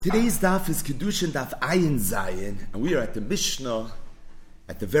Today's daf is Kiddushin daf Ayin Zayin, and we are at the Mishnah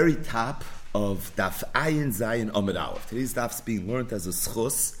at the very top of daf Ayin Zayin Amud Aleph. Today's daf is being learned as a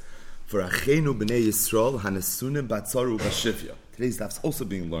schus for Achenu B'nei Yisrael Hanasunim Batzaru Bashivya. Today's daf is also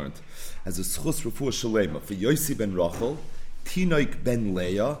being learned as a schus refuah shalema for Yossi ben Rachel, Tinoik ben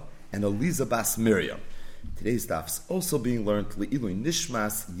Leah, and Eliza bas Miriam. Today's daf is also being learned Le'ilui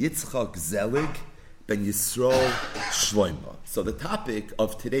Nishmas Yitzchak Zelig ben Yisrael Shloima. So the topic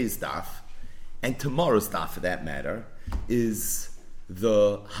of today's daf, and tomorrow's daf for that matter, is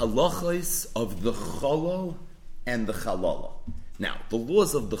the halachos of the cholol and the halala. Now, the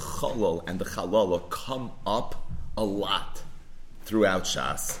laws of the cholol and the halala come up a lot throughout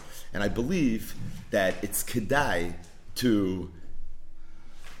Shas, and I believe that it's kedai to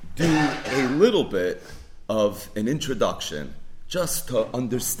do a little bit of an introduction just to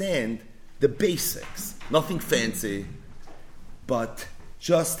understand the basics. Nothing fancy, but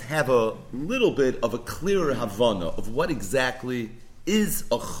just have a little bit of a clearer havana of what exactly is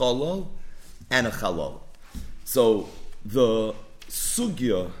a cholol and a halal. So the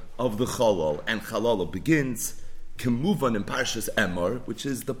sugya of the cholol and halal begins kemuvan in Parshas Emor, which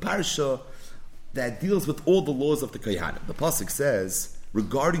is the parsha that deals with all the laws of the kohanim. The pasuk says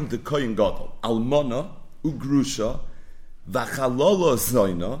regarding the kohen gadol, almana ugrusha v'chalala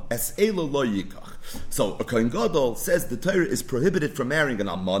zoyna es elo lo yikach. So a kohen gadol says the Torah is prohibited from marrying an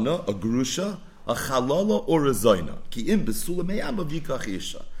almana, a grusha, a chalala, or a zoyna. Ki im besula meyam of yikach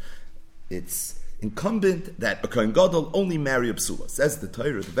isha. It's incumbent that a kohen gadol only marry a psula. Says the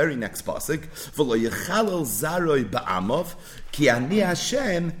Torah, the very next pasuk, v'lo yechalal zaroi ba'amav ki ani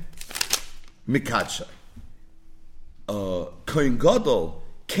Hashem mikadsha. A kohen gadol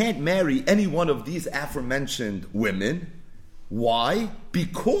can't marry any one of these aforementioned women. Why?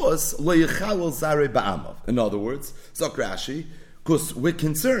 Because lo yechalal zarei ba'amav. In other words, Zok Rashi, because we're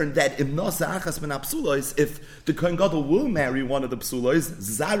concerned that if the kohen gadol will marry one of the psulos,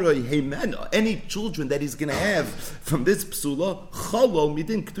 zarei heimena, any children that he's going to have from this psula, cholol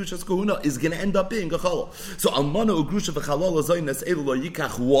midin kedushas kohuna, is going to end up being a cholol. So almana ugrusha v'chalol zoynas elu lo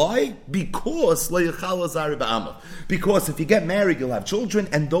yikach. Why? Because lo yechalal zarei ba'amav. Because if you get married, you'll have children,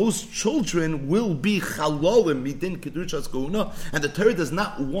 and those children will be chalolim midin kedushas kohuna, and the Torah does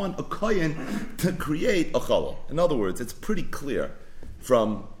not want a kohen to create a cholol. In other words, it's pretty clear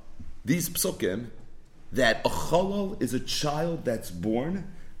from these psukim that a cholol is a child that's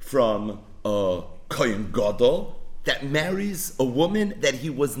born from a kohen gadol that marries a woman that he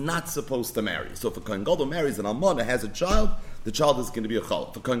was not supposed to marry. So if a kohen gadol marries an almana, has a child, the child is going to be a cholol.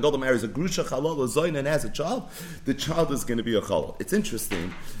 If a kohen gadol marries a grusha, chalal, or zoyin, and has a child, the child is going to be a cholol. It's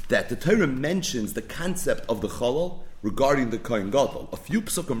interesting that the Torah mentions the concept of the cholol regarding the kohen gadol. A few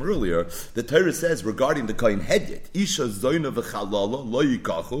psukim earlier, the Torah says regarding the kohen hedyet, isha zoyna v'chalala lo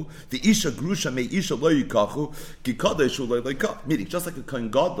yikachu, the isha grusha me isha lo yikachu, ki kadeshu lo yikachu. Meaning, just like a kohen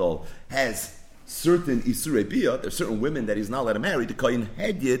gadol has certain isurei bia, there's certain women that he's not allowed to marry, the kohen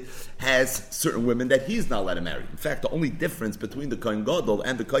hedyet has certain women that he's not allowed to marry. In fact, the only difference between the kohen gadol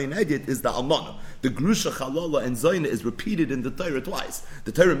and the kohen hedyet is the almana. The grusha, chalala, and zoyna is repeated in the Torah twice.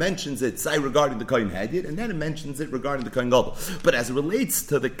 The Torah mentions it regarding the kohen hedyet, and then it mentions it regarding the kohen gadol. But as it relates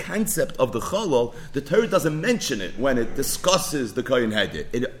to the concept of the chalal, the Torah doesn't mention it when it discusses the kohen hedyet.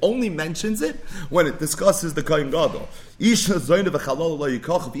 It only mentions it when it discusses the kohen gadol. Isha zoyna v'chalala lo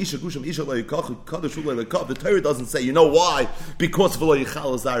yikach, isha grusha isha lo yikach, kadeshu lo yikach. The Torah doesn't say, you know why? Because v'lo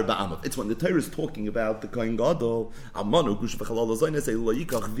yichal zar ba'amav. It's when the Torah is talking about the kohen gadol, amanu grusha v'chalala zoyna say lo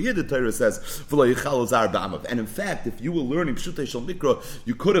yikach. Via the Torah says v'lo yichal zar ba'amav. And in fact, if you were learning pshutei shel mikra,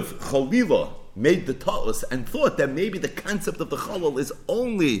 you could have chalila made the ta'us and thought that maybe the concept of the chalal is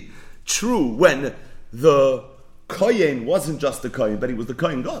only true when the kohen wasn't just the kohen, but he was the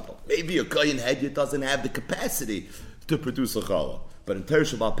kohen gadol. Maybe a kohen hedyet doesn't have the capacity to produce a challah. But in Torah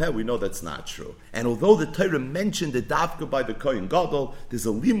Shabbat Peh, we know that's not true. And although the Torah mentioned the dafka by the kohen gadol, there's a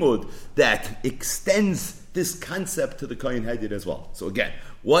limud that extends this concept to the kohen hedyet as well. So again,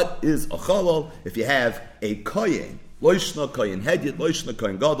 what is a chalal? If you have a kohen, loishna kohen hedyet, loishna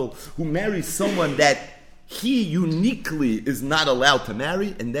kohen gadol, who marries someone that he uniquely is not allowed to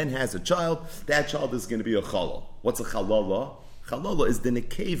marry, and then has a child, that child is going to be a chalal. What's a chalala? Chalala is the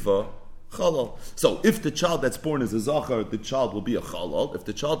nekeva chalal. So if the child that's born is a zachar, the child will be a chalal. If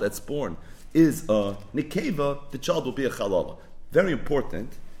the child that's born is a nekeva, the child will be a chalala. Very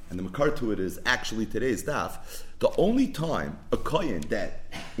important, and the makar to it is actually today's daf. The only time a kohen that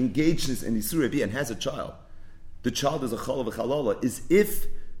engages in isurei bia and has a child, the child is a chalal v'chalala, is if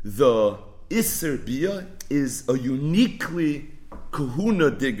the iser bia is a uniquely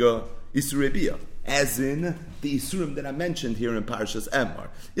kahuna diga isurei bia. As in, the Isurim that I mentioned here in Parshas Emor.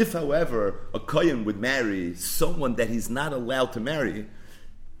 If, however, a Kohen would marry someone that he's not allowed to marry,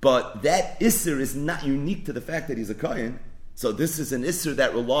 but that Isser is not unique to the fact that he's a Kohen, so this is an Isser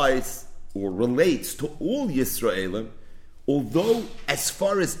that relies or relates to all Yisraelim, although as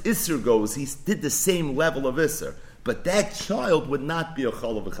far as Isser goes, he did the same level of Isser. But that child would not be a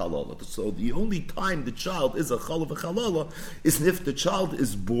Chalav v'Chalala. So the only time the child is a Chalav v'Chalala is if the child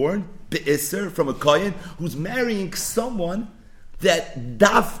is born be'Isser from a Kohen who's marrying someone that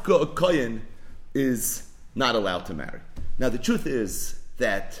Dafka a Kohen is not allowed to marry. Now the truth is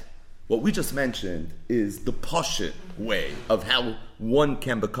that what we just mentioned is the Pashut way of how one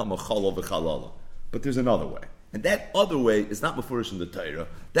can become a Chalav v'Chalala. But there's another way. And that other way is not mefurish in the Torah.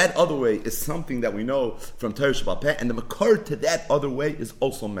 That other way is something that we know from Torah Shabbat Peh, and the makar to that other way is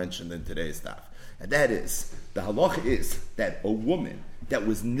also mentioned in today's daf. And that is, the halacha is that a woman that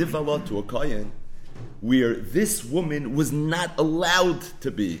was nivala to a kohen, where this woman was not allowed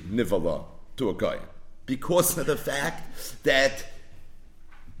to be nivala to a kohen, because of the fact that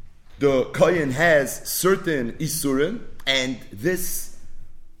the kohen has certain isurim, and this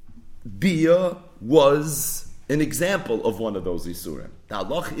bia was an example of one of those isurim. The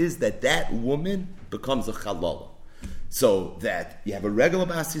halach is that that woman becomes a chalala. So that you have a regular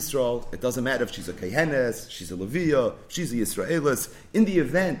Bas Yisrael, it doesn't matter if she's a Kehenes, she's a Leviah, she's a Yisraelis. In the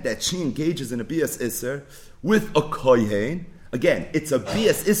event that she engages in a Bias Isser with a Kohen, again, it's a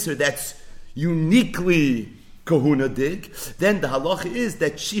Bias Isser that's uniquely Kahuna dig, then the halacha is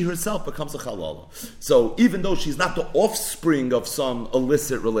that she herself becomes a halala. So even though she's not the offspring of some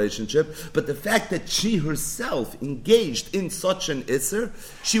illicit relationship, but the fact that she herself engaged in such an isser,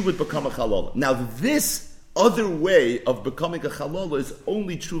 she would become a halala. Now this other way of becoming a halala is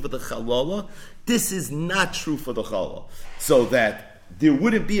only true for the halala. This is not true for the halal. So that there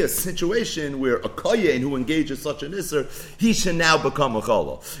wouldn't be a situation where a kohen who engages such an isser, he should now become a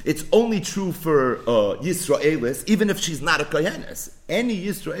chalal. It's only true for Yisraelis, even if she's not a kohenes. Any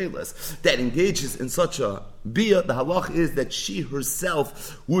Yisraelis that engages in such a bia, the halach is that she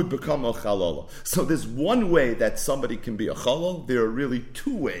herself would become a chalala. So there's one way that somebody can be a chalal. There are really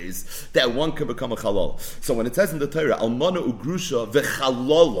two ways that one can become a chalal. So when it says in the Torah, almana ugrusha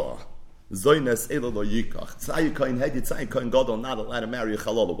v'chalala, Zoynes Ela lo yikach. Tzayu kohen hedid, tzayu kohen gadol, not allowed to marry a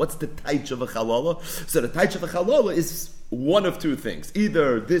chalala. What's the taich of a chalala? So the taich of a chalala is one of two things.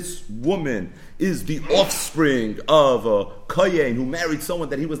 Either this woman is the offspring of a kohen who married someone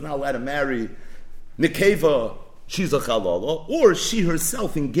that he was not allowed to marry, nekeva, she's a chalala, or she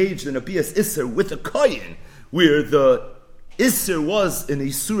herself engaged in a bias isser with a kohen, where the Isser was an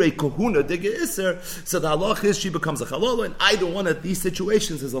Isurei Kohuna Diga Isser, so the halach is she becomes a Chalala, and either one of these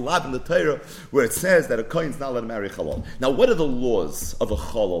situations is allowed in the Torah where it says that a Kohen's not allowed to marry a Chalal. Now, what are the laws of a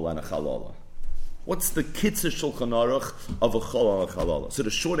Chalal and a Chalala? What's the Kitzur Shulchan Aruch of a Chalal and a Chalala? So the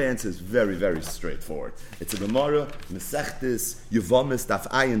short answer is very, very straightforward. It's a Gemara, Mesechtes, Yevamis, Daf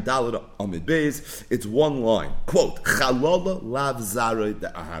Ayin, Daled, Amid Beis. It's one line. Quote, Chalala lav zarei de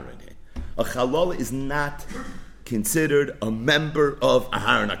aharani. A Chalala is not considered a member of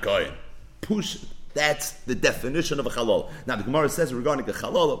Aharon HaKohen. Push, that's the definition of a chalala. Now the Gemara says regarding a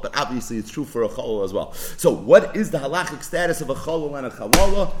chalala, but obviously it's true for a chalala as well. So what is the halachic status of a chalala and a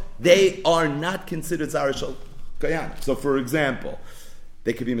chalala? They are not considered zarei kohen. So for example,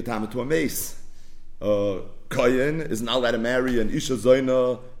 they could be metama to a mace. Kohen is not allowed to marry an isha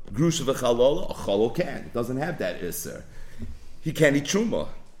zoyna grusha v'chalala. A chalal can. It doesn't have that isser. He can't eat truma.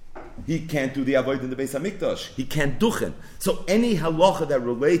 He can't do the avoid in the Beis Hamikdash. He can't duchen. So any halacha that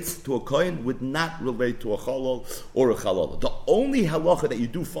relates to a kohen would not relate to a chalal or a chalala. The only halacha that you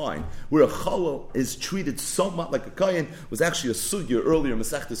do find where a chalal is treated somewhat like a kohen was actually a sugya earlier,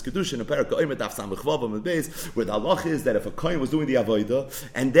 Masechtes Kiddushin, a parak Oimer Daf Samech Vav Amud Beis, where the halacha is that if a kohen was doing the avodah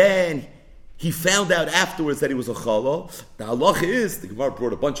and then he found out afterwards that he was a chalal, the halacha is, the Gemara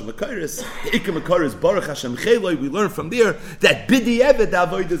brought a bunch of makaris, the ikka makaris, Baruch Hashem Cheloi, we learn from there that bidi evet the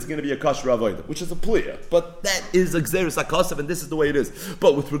avodah is going to be a kasher avodah, which is a pliya. But that is a gzeres hakasav, and this is the way it is.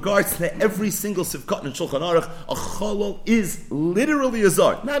 But with regards to every single sivkat in Shulchan Aruch, a chalal is literally a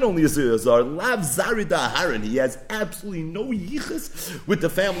zar. Not only is he a zar, lav zari da Aharon, he has absolutely no yichus with the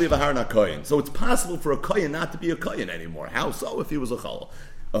family of Aharon HaKohen. So it's possible for a kohen not to be a kohen anymore. How so if he was a chalal?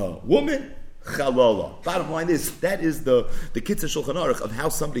 A woman, chalala. Bottom line is, that is the Kitzur Shulchan Aruch of how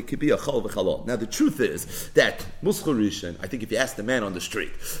somebody could be a chal v'chalal. Now the truth is that Muscharishan, I think if you ask the man on the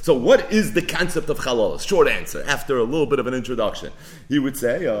street, so what is the concept of chalala? Short answer, after a little bit of an introduction. He would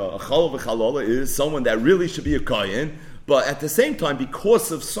say a chal v'chalala is someone that really should be a kohen, but at the same time,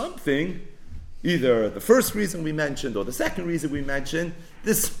 because of something, either the first reason we mentioned or the second reason we mentioned,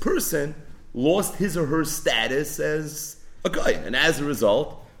 this person lost his or her status as a kohen. And as a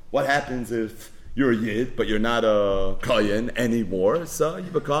result, what happens if you're a yid, but you're not a kohen anymore? So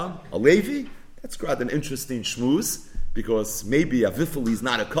you become a Levi. That's quite an interesting shmooze, because maybe Avifali is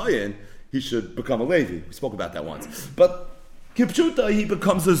not a kohen, he should become a Levi. We spoke about that once. But Kipchuta, he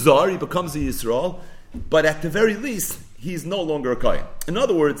becomes a Zar, he becomes a Yisrael, but at the very least, he's no longer a kohen. In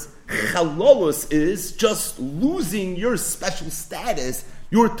other words, Chalolus is just losing your special status,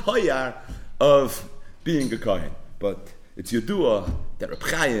 your toyar of being a kohen. But it's Yedua that Reb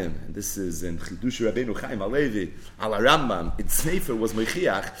Chaim, and this is in Kiddushin Rabbeinu Chaim Halevi, Al Rambam, its Sefer was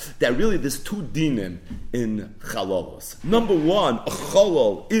Mechiach, that really there's two dinim in Chalolus. Number one, a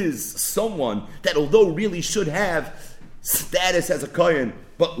Chalol is someone that although really should have status as a kohen,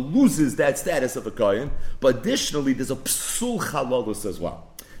 but loses that status of a kohen. But additionally, there's a psul Chalolus as well.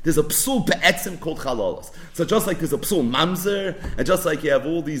 There's a psul be'etzim called Chalolus. So just like there's a psul mamzer, and just like you have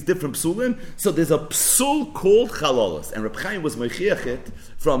all these different psulim, so there's a psul called Chalolus. And Reb Chaim was mechiach it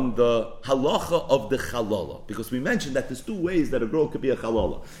from the halacha of the Chalola, because we mentioned that there's two ways that a girl could be a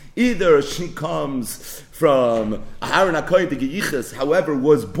Chalola. Either she comes from Aharon HaKohen to Geyiches, however,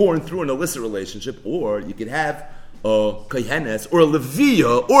 was born through an illicit relationship, or you could have a kohenes, or a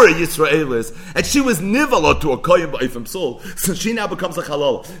Leviya, or a Yisraelis, and she was nivala to a kohen ba'ifim soul, so she now becomes a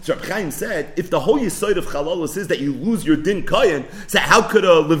chalal. So Reb Chaim said, if the whole yisoid of chalalos is that you lose your din kohen, so how could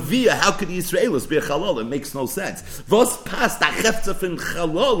a Leviya, how could a Yisraelis be a chalal? It makes no sense. Vos pas da chefza fin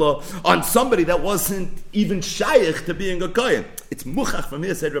chalala on somebody that wasn't even shaykh to being a kohen. It's muchach from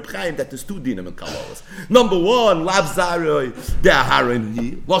here, said Reb Chaim, that there's two dinim in chalalos. Number one, lav zaroi de aharon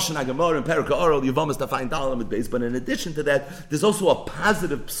hi, loshen hagemar and perika oral, yivamas da fain dalam at base, but in addition to that, there's also a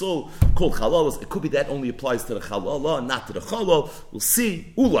positive psul called chalalos. It could be that only applies to the chalala, not to the chalal. We'll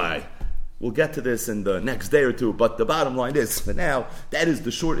see. Ulai. We'll get to this in the next day or two, but the bottom line is, for now, that is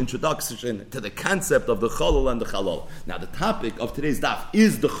the short introduction to the concept of the chalal and the chalal. Now, the topic of today's daf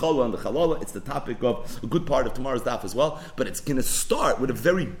is the chalal and the chalala. It's the topic of a good part of tomorrow's daf as well, but it's going to start with a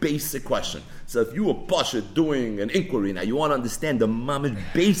very basic question. So if you were pasha doing an inquiry, now you want to understand the mamish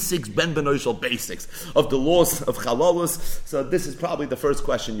basics, ben benoishal basics of the laws of chalalos, so this is probably the first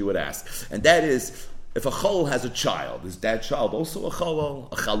question you would ask, and that is, if a chalal has a child, is that child also a chalal?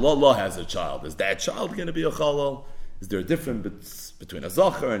 A chalala has a child, is that child going to be a chalal? Is there a difference between a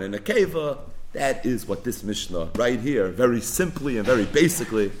zachar and a nekeva? That is what this Mishnah right here, very simply and very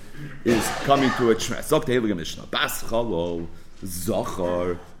basically, is coming to address. Zok the Mishnah, bas chalal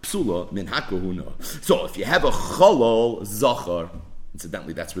zachar psula min hakahuna. So if you have a chalal zachar,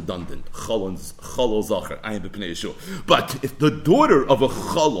 incidentally, that's redundant. Chalal zachar, ayin b'pnei Yeshua. But if the daughter of a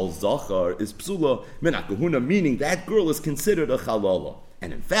chalal zachar is psula min hakahuna, meaning that girl is considered a chalala.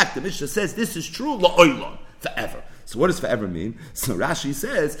 And in fact, the Mishnah says this is true la'olam, forever. So what does forever mean? So Rashi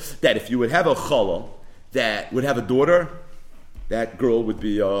says that if you would have a chalal that would have a daughter, that girl would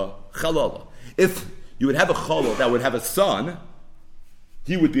be a chalala. If you would have a chalal that would have a son,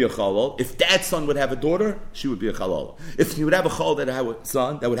 he would be a chalal. If that son would have a daughter, she would be a chalal. If you would have a chalal that would have a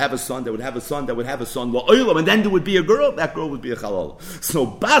son, that would have a son, that would have a son, that would have a son, la'olam, and then there would be a girl, that girl would be a chalal. So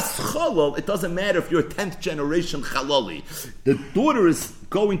bas chalal, it doesn't matter if you're a 10th generation chalali. The daughter is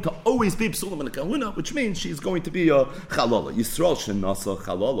going to always be psulam and a kahuna, which means she's going to be a chalala. Yisrael shenasa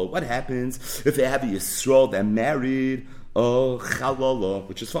chalala. What happens if they have a Yisrael that married a chalala,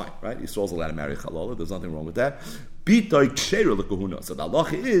 which is fine, right? Yisrael's allowed to marry a chalala. There's nothing wrong with that. B'toy ksheira l'kahuna. So the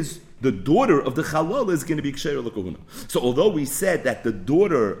halacha is the daughter of the chalal is going to be ksheira l'kahuna. So although we said that the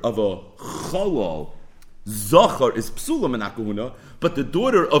daughter of a chalal zachar is psula min hakahuna, but the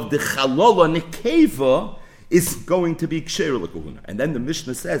daughter of the chalala nekeva is going to be ksheira l'kahuna. And then the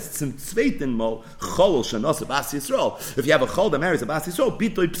Mishnah says, tzim tzveitin mo chalal shanasa bas Yisrael. If you have a chal that marries a bas Yisrael,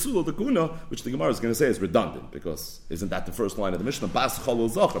 bitoy psula l'kahuna, which the Gemara is going to say is redundant, because isn't that the first line of the Mishnah? Bas chalal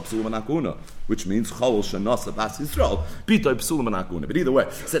zachar psula min hakahuna, which means chalal shanasa bas Yisrael, bitoy psula min hakahuna. But either way,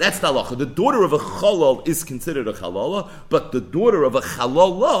 so that's the halacha. The daughter of a chalal is considered a chalala, but the daughter of a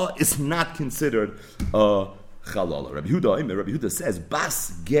chalala is not considered a chalala. Rabbi Huda says,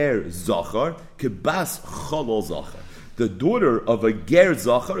 bas ger zachar ke bas chalal zachar. The daughter of a ger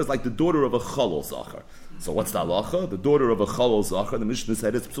zachar is like the daughter of a chalal zachar. So what's the halacha? The daughter of a chalal zachar, the Mishnah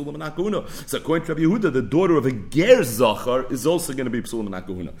said it's psulam and hakahuna. So according to Rabbi Yehuda, the daughter of a ger zachar is also going to be psulam and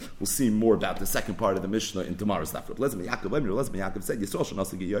hakahuna. We'll see more about the second part of the Mishnah in tomorrow's daf. Lezman Yaakov said Yisrael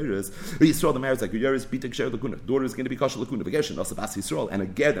shenasa geyeres. Yisrael that marries like geyeres bita ksher lakuna. Daughter is going to be kasher lakuna. V'ger shenasa bas Yisrael, and a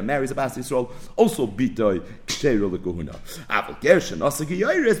ger that marries a bas Yisrael also bita ksher lakuna. Aval ger shenasa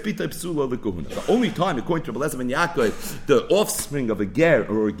geyeres bita psula lakuna. The only time, according to Lezman Yaakov, the offspring of a ger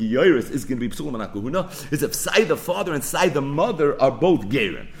or a geyeres is going to be psulam and hakahuna is if side the father and side the mother are both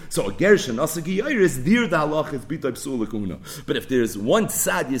gerim. So a ger shenasa giyaris, there the halacha is bitay psula kahuna. But if there's one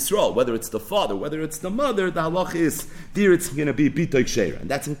tzad Yisrael, whether it's the father, whether it's the mother, the halacha is there it's going to be bitay ksheira, and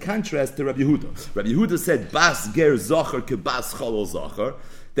that's in contrast to Rabbi Yehuda. Rabbi Yehuda said bas ger zachar ke bas chalol zachar,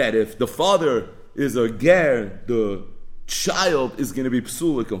 that if the father is a ger, the child is going to be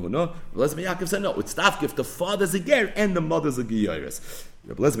psula kahuna. Rabbi Yaakov said no, it's dafka if the father's a ger and the mother's a giyaris.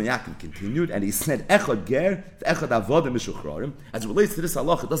 Rabbi Yaakov continued, and he said, "Echad ger, echad avodim mishuchrarim." As it relates to this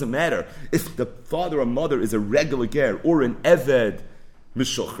halach, it doesn't matter if the father or mother is a regular ger or an eved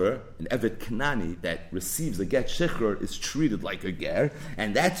mishuchar, an eved knani that receives a get shechar is treated like a ger,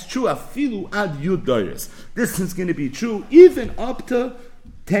 and that's true. Afilu ad yud doris. This is going to be true even up to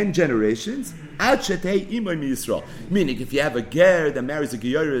 10 generations. Ad shetei imay mi Yisrael. Meaning, if you have a ger that marries a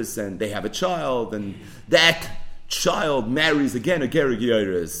giyaris and they have a child, and that child marries again a ger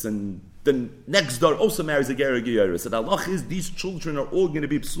giyaris, and the next door also marries a ger giyaris. And Allah is these children are all going to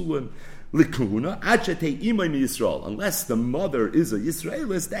be psulim likuna achetei imay mi Yisrael. Unless the mother is a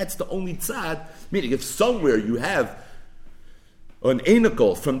Yisraelis, that's the only tzad. Meaning, if somewhere you have an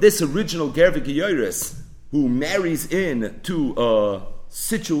anakel from this original ger giyaris who marries in to a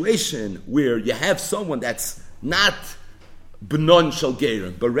situation where you have someone that's not Benon shall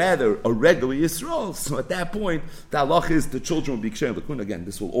gerim, but rather a regular Yisrael. So at that point, the halach is the children will be ksher l'kun. Again,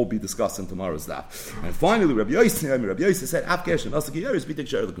 this will all be discussed in tomorrow's daf. And finally, Rabbi Yosef said, "Af ger shenasa giyaris be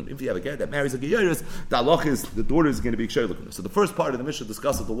ksher l'kun." If you have a ger that marries a giyaris, the halach is the daughter is going to be ksher l'kun. So the first part of the Mishnah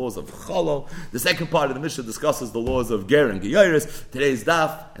discusses the laws of chalal. The second part of the Mishnah discusses the laws of ger and giyaris. Today's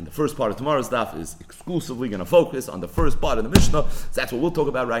daf and the first part of tomorrow's daf is exclusively going to focus on the first part of the Mishnah. So that's what we'll talk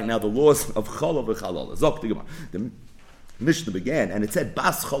about right now: the laws of chalal v'chalal. Zok the Gemara. Mishnah began, and it said,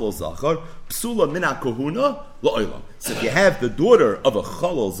 Bas chalol zachar, psula mina kohuna la'olam. So if you have the daughter of a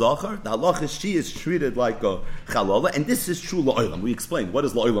chalol zachar, the halach is she is treated like a chalala, and this is true la'olam. We explained, what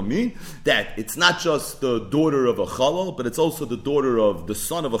does la'olam mean? That it's not just the daughter of a chalal, but it's also the daughter of the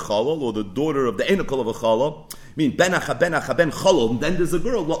son of a chalal, or the daughter of the anakel of a chalal. I mean, ben chalal, and then there's a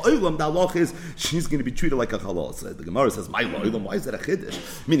girl, la'olam, the halach is, she's going to be treated like a chalal. So the Gemara says, my la'olam, why is that a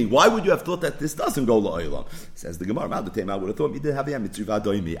chiddush? Meaning, why would you have thought that this doesn't go la'olam? Says the Gemara, I would have thought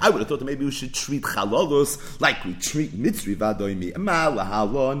that maybe we should treat chalalos like we treat mitzri vadoimi,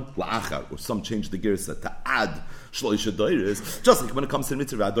 or some change the girsa to add shloisha doiris. Just like when it comes to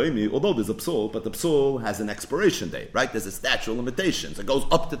mitzri vadoimi, although there's a psul, but the psul has an expiration date, right? There's a statute of limitations. It goes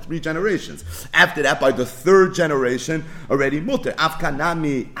up to 3 generations. After that, by the 3rd generation, already mutter.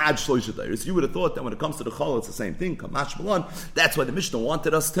 Afkanami add shloisha doiris. You would have thought that when it comes to the chalal, it's the same thing. Kamash malan. That's why the Mishnah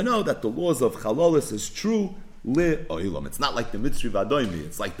wanted us to know that the laws of chalalis is true. It's not like the mitzri vadoimi,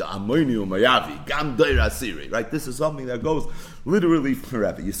 it's like the amoni umayavi, gam doir asiri, right? This is something that goes literally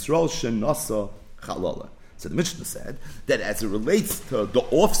forever. Yisrael shenasa chalala. So the Mishnah said that as it relates to the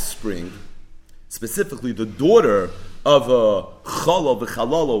offspring, specifically the daughter of a chalal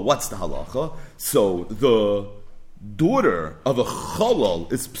v'chalala, what's the halacha? So the daughter of a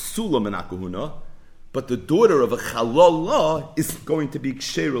chalal is psula menakahuna, but the daughter of a chalala is going to be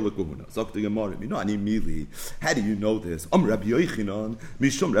ksheira l'kuhuna. Zok the Gemara, ani mili. How do you know this? Rabbi Yochanan,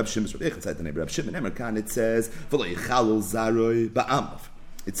 mishum Rabbi Shimon. Rabbi Yochanan said the name Rabbi Shimon. Emerkan. It says v'lo yichalol zaroi ba'amav.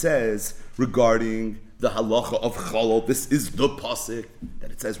 It says regarding the halacha of chalal. This is the pasuk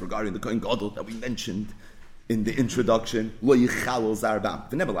that it says regarding the kohen gadol that we mentioned in the introduction. Lo yichalol zar ba'am.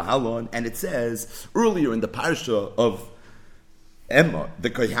 V'never lahalon. And it says earlier in the parsha of Emma, the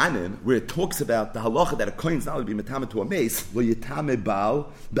Kohanim, where it talks about the halacha that a kohen is not to be metame to a mace, lo yitame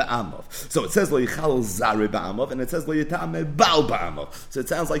baal ba'amav. So it says lo yichal zare ba'amav, and it says lo yitame baal ba'amav. So it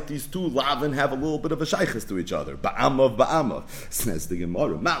sounds like these two lavin have a little bit of a shaykhis to each other. Ba'amav. Says the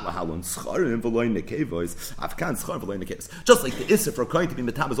Gemara, ma lahalon scharim v'loy nekevois, afkan schar v'loy nekevos. Just like the issa for a kohen to be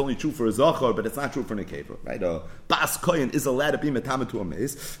metame is only true for a zachar, but it's not true for a nekeva, right? A bas kohen is allowed to be metame to a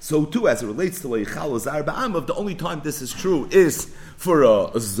mace. So too, as it relates to lo yichal zare ba'amav, the only time this is true is for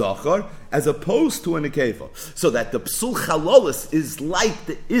a zachar, as opposed to a nekeva. So that the psul chalalis is like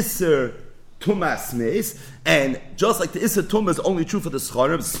the iser tumas meis, and just like the iser tumah is only true for the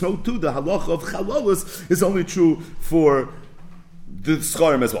scharim, so too the halacha of chalalis is only true for the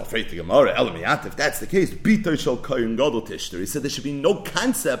scharim as well. If that's the case, bitoy shall kohen gadol tishter. He said there should be no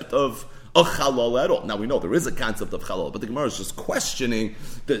concept of a chalal at all. Now we know there is a concept of chalal, but the Gemara is just questioning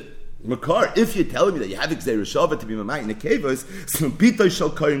the Makar, if you're telling me that you have Xer Shava to be Mamai in the Kavos, so Bitoy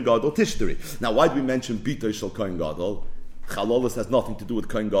Shal Kohen Gadol Tishteri. Now, why do we mention Bitoy Shal Kohen Gadol? Chalolis has nothing to do with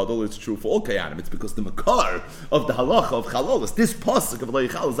Kohen Gadol, it's true for all Kohanim. It's because the Makar of the halacha of Chalolis, this pasuk of Lo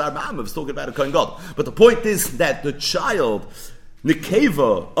Yichal Zar Ba'amav is talking about a Kohen Gadol. But the point is that the child,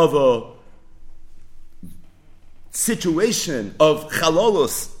 Nekeva of a situation of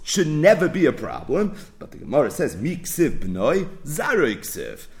chalolos should never be a problem, but the Gemara says, Mi ksiv b'noi, zaroi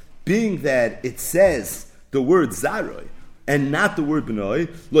ksiv. Being that it says the word zaroi, and not the word b'noi,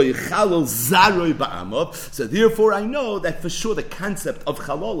 lo yichalol zaroi ba'amov, so therefore I know that for sure the concept of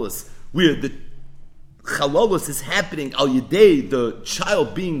chalolos, where the chalolos is happening al yedei, the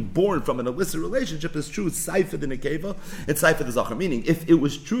child being born from an illicit relationship, is true seifa the nekeva and seifa the zachar. Meaning, if it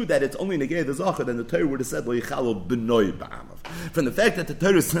was true that it's only nekeva the zachar, then the Torah would have said lo yichalol b'noi ba'amav. From the fact that the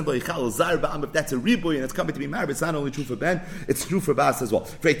Torah said lo yichalol zar ba'amav, that's a riboy and it's coming to be married. It's not only true for ben, it's true for bas as well.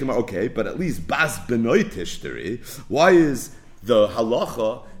 Okay, but at least bas b'noi tishteri. Why is the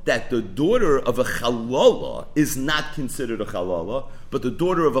halacha that the daughter of a chalala is not considered a chalala, but the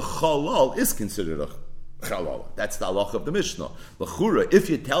daughter of a chalal is considered a chalala? That's the halacha of the Mishnah. L'chura, if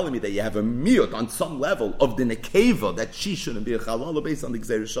you're telling me that you have a miyut on some level of the nekeva, that she shouldn't be a chalala based on the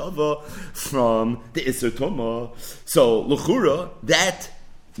gzeir shava from the iser tuma, so l'chura, that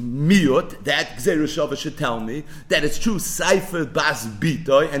miyut, that gzeir shava should tell me that it's true seifer bas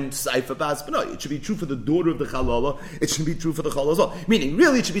bitoy and seifer bas b'noi. It should be true for the daughter of the chalala. It should be true for the chalala as well. Meaning,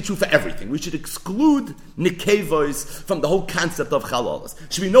 really, it should be true for everything. We should exclude nekevos from the whole concept of chalalas. There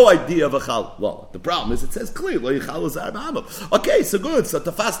should be no idea of a chalala. The problem is it says clearly lo yichalol zar ba'amav. Okay, so good. So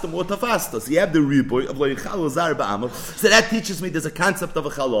tafasta more tafasta. So you have the riboy of lo yichalol zar ba'amav. So that teaches me there's a concept of a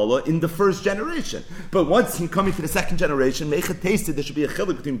chalala in the first generation. But once you coming to the second generation, meicha tasted there should be a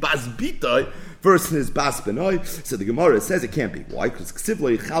chiluk between bas bitoi versus bas benoi. So the Gemara says it can't be. Why? Because ksiv lo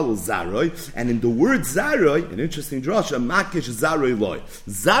yichalol zaroi, and in the word zaroi, an interesting drasha, makish zaroi loy.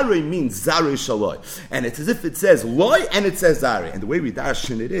 Zaroi means zaroi shaloi, and it's as if it says loy and it says zaroi. And the way we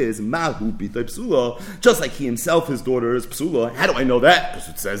darshan it is mahu bitoi psula, just like he himself, his daughter is psula. How do I know that? Because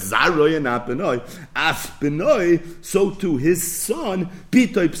it says zaroi and not benoi. Af benoi, so too his son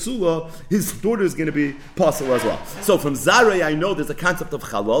bitoi psula, his daughter is going to be possible as well. So from zaroi I know there's a concept of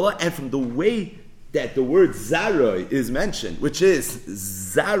chalala, and from the way that the word zaroi is mentioned, which is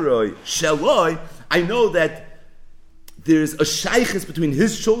zaroi sheloi, I know that there's a shaykhis between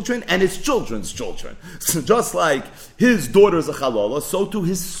his children and his children's children. So just like his daughter is a chalala, so too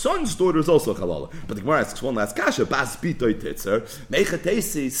his son's daughter is also a chalala. But the Gemara asks one last kasha, bas bitoy titzer,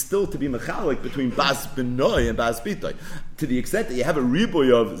 mechatesi still to be mechalik between bas benoy and bas bitoy. To the extent that you have a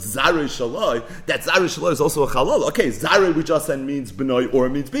riboy of zarei shaloi, that zarei shaloi is also a chalala. Okay, zarei we just said means benoy or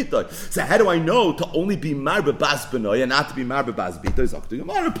it means bitoy. So how do I know to only be marba bas benoy and not to be marba bas bitoy?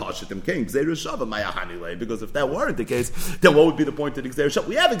 Because if that weren't the case, then what would be the point of the Gzeir Shava?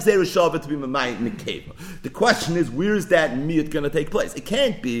 We have Gzeir Shava to be Mamayit in the cave. The question is, where is that miyut going to take place? It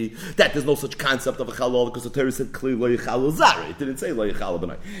can't be that there's no such concept of a chalal, because the Torah said clearly lo yichalol zarei. It didn't say lo yichalol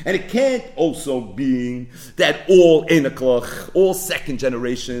b'nai. And it can't also be that all enaklach, all second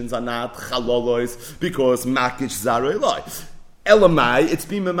generations are not chalalos because makish zarei loy. Elamai, it's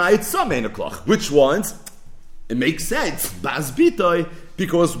being Mamayit some enaklach. Which ones? It makes sense. Bas bitoy,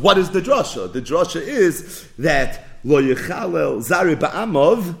 because what is the drasha? The drasha is that lo yichalel zari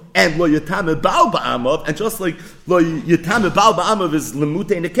ba'amav and lo yitame bal ba'amav, and just like lo yitame bal ba'amav is lemute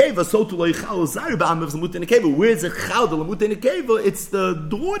nekeva, so to lo yichalel zari ba'amav is lemute nekeva. Where's it chal the lemute nekeva? It's the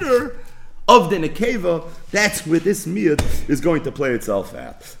daughter of the nekeva. That's where this miyut is going to play itself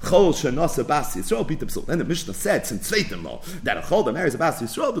out. Chol shenasa bas Yisrael bita psul. And the Mishnah said since Sveitim law that a chol that marries a bas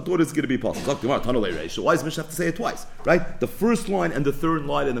Yisrael, the daughter is going to be possible. Why does the Mishnah have to say it twice? Right? The first line and the third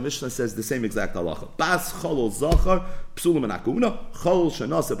line in the Mishnah says the same exact halacha. Bas cholol zachar psulim and akuna. Chol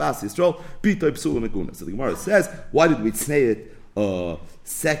shenasa bas Yisrael bita psulim akuna. So the Gemara says, why did we say it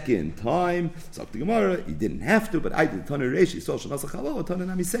second time? So the Gemara, he didn't have to, but I did.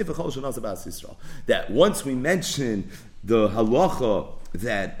 That once we mentioned the halacha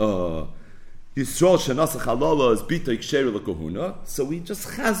that Yisrael shenasa chalala is bita ksheru lekahuna, so we just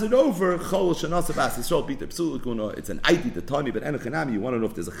chaz it over chol shenasa bas Yisrael bita psul lekahuna. It's an ID to Tani, but enochanami. You want to know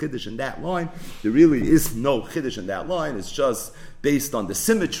if there's a chiddush in that line? There really is no chiddush in that line. It's just based on the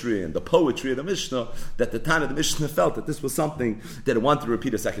symmetry and the poetry of the Mishnah that the Tana of the Mishnah felt that this was something that it wanted to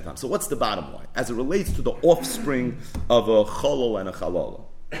repeat a second time. So what's the bottom line as it relates to the offspring of a cholol and a chalala?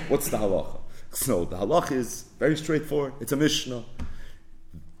 What's the halacha? So the halacha is very straightforward. It's a Mishnah.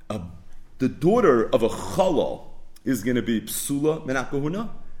 The daughter of a chalal is going to be psula menakahuna,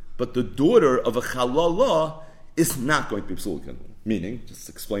 but the daughter of a chalala is not going to be psula menakahuna. Meaning, just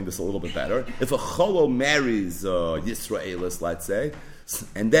explain this a little bit better, if a chalal marries a Yisraelis, let's say,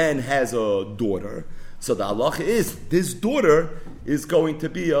 and then has a daughter, so the halacha is this daughter is going to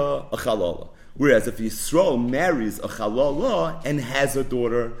be a chalala. Whereas if Yisrael marries a chalala and has a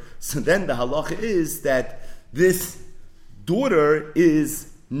daughter, so then the halacha is that this daughter is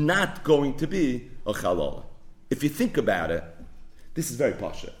not going to be a chalala. if you think about it, this is very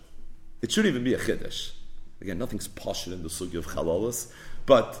pasha. It shouldn't even be a chiddush. Again, nothing's pasha in the sugi of chalalas,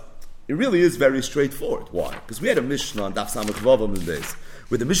 but it really is very straightforward. Why? Because we had a Mishnah on Daf Samach Vav in this,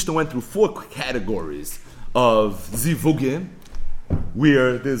 where the Mishnah went through 4 categories of zivugim,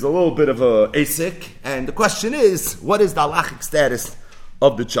 where there's a little bit of a asik, and the question is, what is the halachic status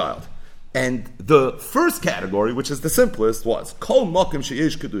of the child? And the first category, which is the simplest, was kol makom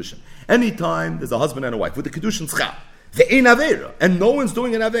sheyesh Kiddushin. Anytime there's a husband and a wife with the Kiddushin schal, ve'ein avera, and no one's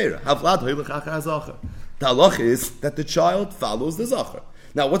doing an avera, havlad hoylech achar zacher. The halach is that the child follows the zacher.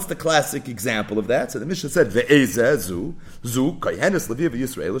 Now, what's the classic example of that? So the Mishnah said, "Ve'ezeh zu kohenes levi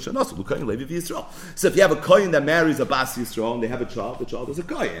v'Yisrael shenasu l'kohen levi v'Yisrael." So if you have a kohen that marries a bas Yisrael and they have a child, the child is a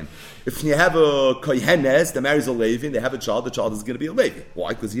kohen. If you have a kohenes that marries a Levi and they have a child is going to be a Levi.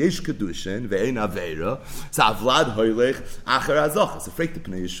 Why? Because yesh kedushin ve'ein avera. So avlad hoylech achar hazocha. So freik the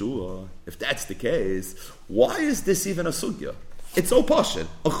pnei Yeshua. If that's the case, why is this even a sugya? It's so pashut.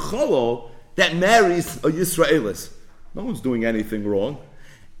 A cholol that marries a Yisraelis. No one's doing anything wrong.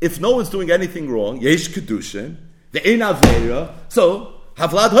 If no one's doing anything wrong, yesh kedushin, ve'ein avera, so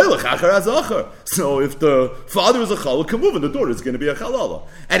havlad hoylech achar hazacher. So if the father is a chalala, come move, and the daughter is going to be a chalala.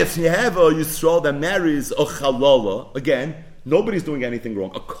 And if you have a Yisrael that marries a chalala, again, nobody's doing anything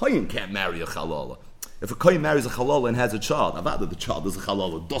wrong. A kohen can't marry a chalala. If a kohen marries a chalala and has a child, avada, the child is a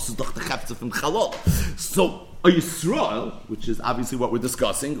chalala. Das is doch the chefza from chalala. So a Yisrael, which is obviously what we're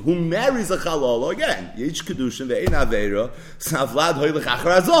discussing, who marries a chalala, again, yesh kedushin ve'ein avera, savlad hoylech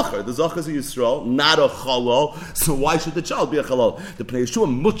achar hazacher. The zacher is a Yisrael, not a chalal. So why should the child be a chalal? The Pnei Yeshua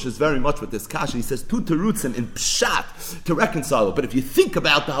muches very much with this kasha. He says two terutzim in pshat to reconcile it. But if you think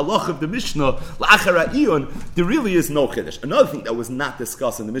about the halach of the Mishnah, la'achar ha'iyun, there really is no chiddush. Another thing that was not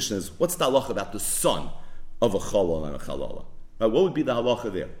discussed in the Mishnah is what's the halach about the son of a chalal and a chalala? Right, what would be the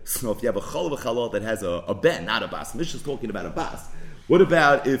halacha there? So if you have a chal of a chalal that has a ben, not a bas, Mishnah is talking about a bas. What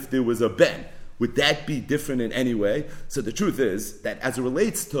about if there was a ben? Would that be different in any way? So the truth is that as it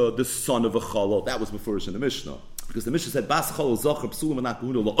relates to the son of a chalal, that was before in the Mishnah. Because the Mishnah said, Bas chalal zocher psulim and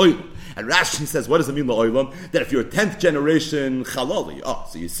akahuna la'olam. And Rashi says, what does it mean la'olam? That if you're a 10th generation chalali,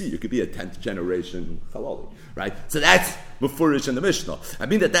 so you see, you could be a 10th generation chalali, right? So that's Mefurish in the Mishnah. I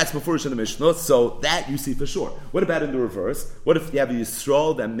mean that's Mefurish in the Mishnah, so that you see for sure. What about in the reverse? What if you have a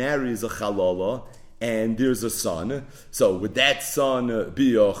Yisrael that marries a chalala and there's a son? So would that son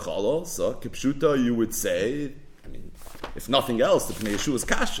be a chalal? So kipshuta, you would say, if nothing else, the Pnei Yeshua's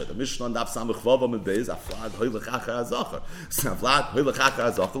kasha, the Mishnah on Daf Samach Vav Amud Beis, Aflad Hoylech Achar Hazacher. So Aflad Hoylech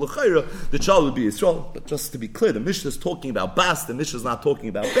Achar Hazacher l'chayra, the child would be Yisrael. But just to be clear, the Mishnah is talking about Bas, the Mishnah is not talking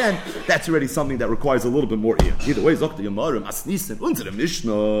about Ben. That's already something that requires a little bit more ear. Either way, Zok the Yamarim Asnisen unto the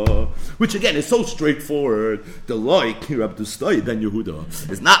Mishnah, which again is so straightforward. The like Rab Dustoi ben Yehuda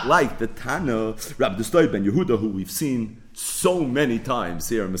is not like the Tana Rab Dustoi ben Yehuda, who we've seen so many times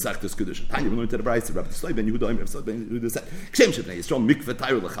here in Masechtas Kiddushin. Tanya, we learned to the Brayse, Rabbi Tzloi ben Yehuda, ben Yehuda said, Kshem she Bnei Yisrael mikveh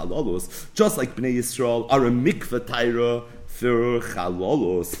taira l'chalalos, just like Bnei Yisrael are a mikveh taira for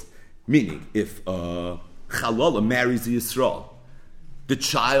chalalos. Meaning, if a chalala marries a Yisrael, the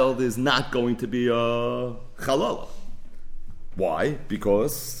child is not going to be a chalala. Why?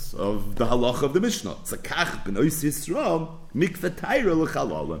 Because of the halach of the Mishnah. Tzakach b'nois Yisrael mikveh taira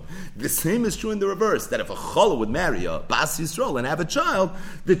l'chalalim. The same is true in the reverse. That if a challah would marry a bas Yisrael and have a child,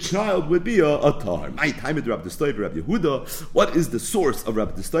 the child would be a tar. My time with Rabbi Dustoi, Rabbi Yehuda. What is the source of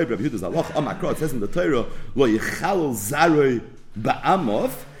Rabbi Dustoi, Rabbi Yehuda's halach? Amakra, it says in the Torah, lo yichalal zaroi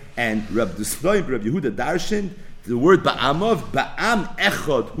ba'amov, and Rabbi Dustoi, Rabbi Yehuda darshan the word ba'amov, ba'am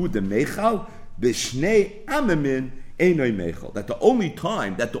echad hu de mechal b'shnei amamin. That the only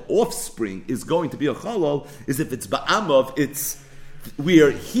time that the offspring is going to be a chalal is if it's ba'amav, it's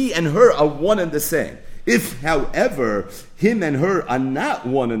where he and her are one and the same. If, however, him and her are not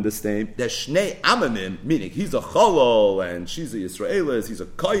one and the same, they're shnei amamim, meaning he's a chalal and she's a Yisraelis, he's a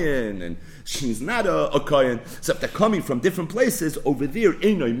kohen and she's not a kohen. So if they're coming from different places, over there,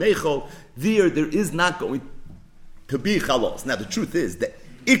 einoi mechal, there is not going to be chalals. Now the truth is that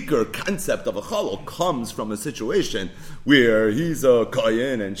Iker concept of a chalal comes from a situation where he's a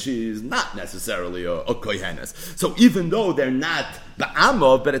kohen and she's not necessarily a kohenes. So even though they're not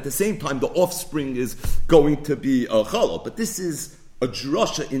ba'amav, but at the same time the offspring is going to be a chalal. But this is a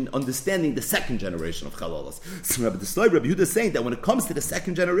drasha in understanding the second generation of chalalas. So Rabbi Yehuda is saying that when it comes to the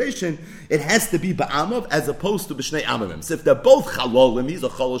second generation, it has to be ba'amav as opposed to b'shnei amamim. So if they're both chalalim, he's a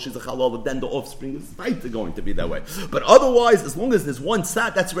chalal, she's a chalal, then the offspring is going to be that way. But otherwise, as long as there's one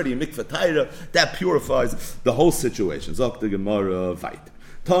sat, that's already a mikveh taira, that purifies the whole situation. Zok the Gemara vayt.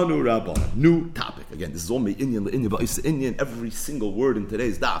 Tanu Rabbana, new topic. Again, this is all Indian, every single word in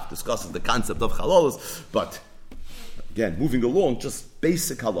today's daf discusses the concept of chalalas, but Again, moving along, just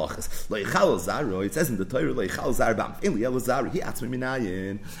basic halachas. Leichal zaro. It says in the Torah, leichal zaro bam. He asked me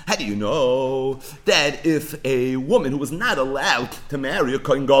minayin. How do you know that if a woman who was not allowed to marry a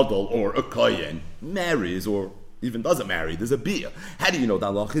kohen gadol or a kohen marries or even doesn't marry, there's a bia. How do you know that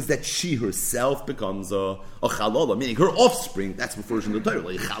halach is that she herself becomes a chalala, meaning her offspring? That's referred in the Torah,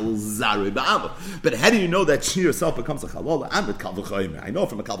 leichal zaro bam. But how do you know that she herself becomes a chalala? Amit kal v'chayim. I know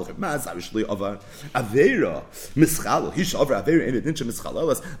from a kal v'chayim. Maz avishli of avera mischal. He should over avera in addition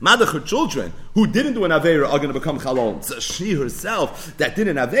mischalalas. Madach her children who didn't do an avera are going to become chalal. So she herself that did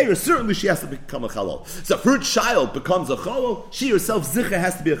an avera, certainly she has to become a chalal. So if her child becomes a chalal, she herself zicha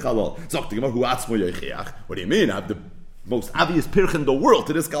has to be a chalal. So the Gemara, who atzmo yoichiach? What do you mean? I have the most obvious pirch in the world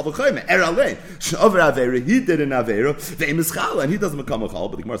to this kal v'chayim. Eralei she'over avera, he did an avera ve'imischal, and he doesn't become a chal.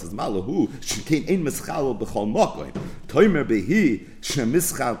 But the Gemara says malahu she'kein ein mischal b'chol makoim toimer behi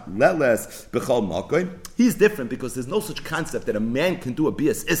she'mischal leles b'chol makoim. He's different because there's no such concept that a man can do a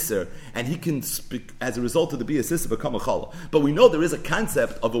bias isser and he can, as a result of the bias isser, become a challah. But we know there is a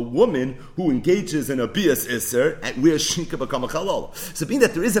concept of a woman who engages in a bias isser and where she can become a challah. So being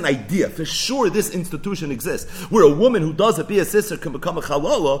that there is an idea, for sure this institution exists, where a woman who does a bias isser can become a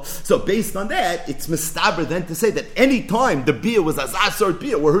challah, so based on that, it's mistaber then to say that any time the bia was as asar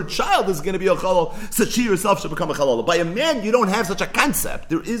bia, where her child is going to be a challah, so she herself should become a challah. By a man, you don't have such a concept.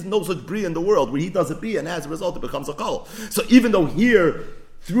 There is no such bria in the world where he does a bia and as a result it becomes a chalal. So even though here,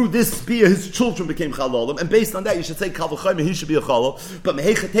 through this bia, his children became chalalim, and based on that, you should say kal v'chayim, he should be a chalal. But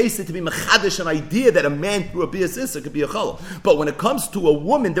mehechatesi to be mechadish an idea that a man through a bia sister could be a chalal. But when it comes to a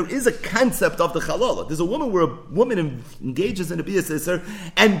woman, there is a concept of the chalala. There's a woman where a woman engages in a bia sister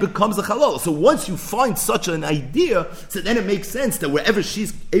and becomes a chalala. So once you find such an idea, so then it makes sense that wherever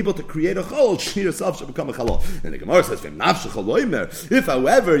she's able to create a chalal, she herself should become a chalal. And the Gemara says, if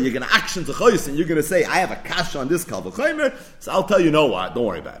however you're going to action to chayis and you're going to say, I have a kasha on this kal v'chayim, so I'll tell you, know what, don't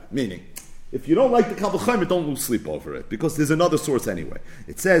worry about it. Meaning, if you don't like the kal v'chayim, don't lose sleep over it, because there's another source anyway.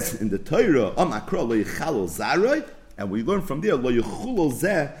 It says in the Torah, Amakra lo yichalol zaroid, and we learn from there, lo yichulol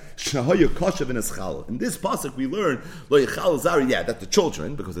zeh shahoya koshev in eschal. In this pasuk we learn lo yichalol zaroid, yeah, that the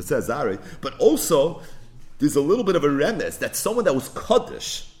children, because it says zaroid, but also there's a little bit of a remnant that someone that was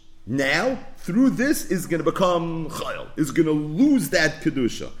kaddish now through this is going to become chayil, is going to lose that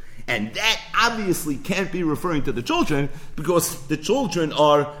kedusha. And that obviously can't be referring to the children because the children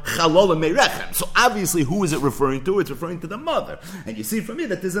are chalol and meirechem. So obviously, who is it referring to? It's referring to the mother. And you see from me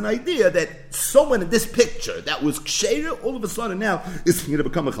that there's an idea that someone in this picture that was ksheira, all of a sudden now is going to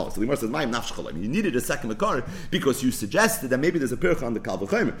become a chal. So the Gemara says, "Ma'im nafsh chalayim." You needed a second makar because you suggested that maybe there's a pircha on the kal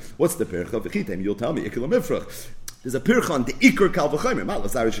v'chayim. What's the pircha? V'chitem, you'll tell me. Ikil mifrach. There's a pircha on the ikar kal v'chayim.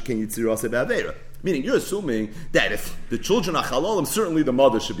 Ma'lasarish ken yitzira sebe'avera. Meaning, you're assuming that if the children are chalalim, certainly the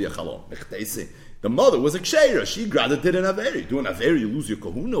mother should be a chalal. The mother was a ksheira. She rather did an averi. Do an averi, you lose your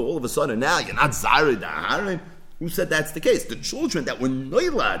kahuna. All of a sudden now, you're not zari daharin. Who said that's the case? The children that were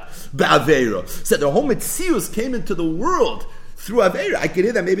noilad ba'avera said their whole metzius came into the world through avera. I can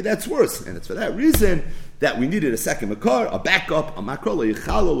hear that maybe that's worse. And it's for that reason that we needed a second makar, a backup, a makro, lo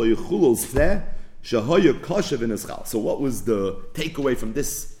yichalo, lo yichulol zeh, shahoya koshev in eschal. So what was the takeaway from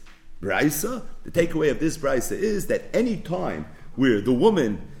this Braisa? The takeaway of this Braisa is that any time where the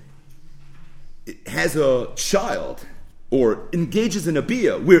woman has a child or engages in a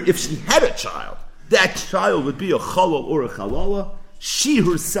bia, where if she had a child, that child would be a chalal or a chalala, she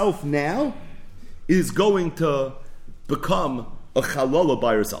herself now is going to become a chalala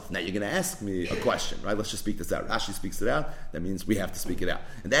by herself. Now you're going to ask me a question, right? Let's just speak this out. Rashi speaks it out. That means we have to speak it out.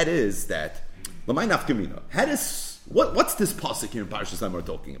 And that is that, l'may nafkamina, what's this pasuk here in Parashas Emor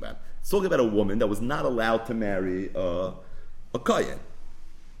talking about? It's talking about a woman that was not allowed to marry a kohen.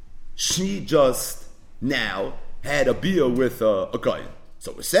 She just now had a bia with a kohen.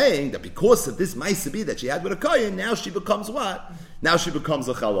 So we're saying that because of this ma'aseh that she had with a kohen, now she becomes what? Now she becomes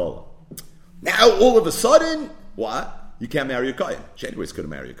a chalala. Now all of a sudden, what? You can't marry a kohen. She anyways couldn't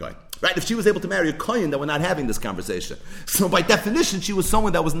marry a kohen. Right? If she was able to marry a kohen, then we're not having this conversation. So by definition, she was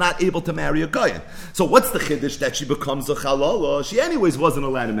someone that was not able to marry a kohen. So what's the chiddush that she becomes a chalala? She anyways wasn't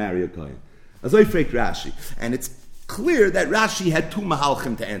allowed to marry a kohen. As I freaked Rashi. And it's clear that Rashi had two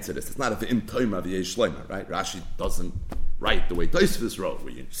mahalchim to answer this. It's not a v'im toima v'yesh shloima, right? Rashi doesn't write the way Tosfos wrote,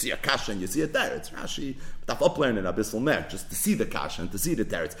 where you see a kasha and you see a teretz. Rashi, taf uplearn in Abyssal Mer, just to see the kasha and to see the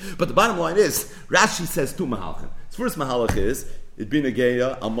teretz. But the bottom line is, Rashi says two mahalchim. His first mahalach is, it be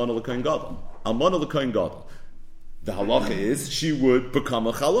negeya almana l'kohen gadol. Almana l'kohen gadol. The halacha is she would become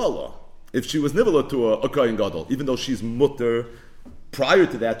a chalala if she was nivela to a kohen gadol, even though she's mutter prior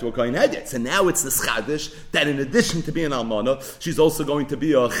to that to a Kohen Hedyot. So now it's the Schadish that in addition to being Almana, she's also going to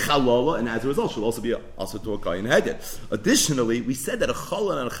be a Chalala, and as a result, she'll also be also to a Kohen Hedyot. Additionally, we said that a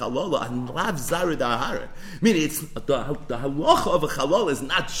Chalala and a Chalala are lav zara da'ahara. Meaning, it's the halacha of a Chalala is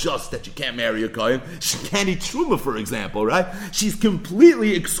not just that you can't marry a Kohen, she can't eat Truma, for example, right? She's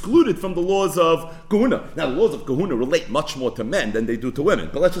completely excluded from the laws of Kahuna. Now, the laws of Kahuna relate much more to men than they do to women,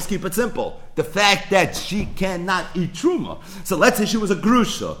 but let's just keep it simple. The fact that she cannot eat Truma. So let's say she was a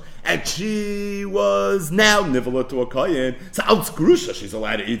grusha, and she was now nivala to a kohen. So out grusha, she's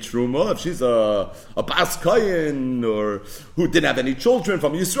allowed to eat truma. If she's a bas kohen or who didn't have any children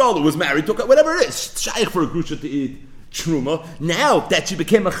from Yisrael, who was married to a, whatever it is, shaykh for a grusha to eat truma. Now that she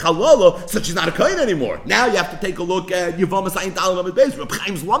became a chalala, so she's not a kohen anymore. Now you have to take a look at Yavamas Ayin Talim Amid Beis. Reb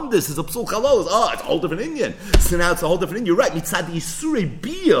Chaim's Lumdis is a psul chalalas. Oh, it's a whole different Indian. So now it's a whole different Indian. You're right. Mitzad Yisurei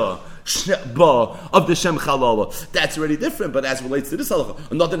Bia of the Shem Chalala. That's already different, but as it relates to this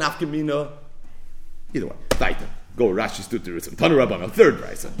halacha, another nafkamina. Either way, Taita. Go Rashi's Tuturism. Tanu Rabban, third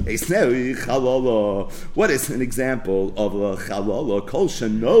brisa. Esnei Chalala. What is an example of a Chalala? Kol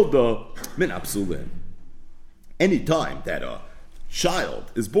Shenoda Min Apsulin. Any time that a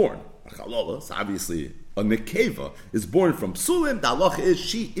child is born, a Chalala, so obviously a Nekeva is born from Psulim, the halacha is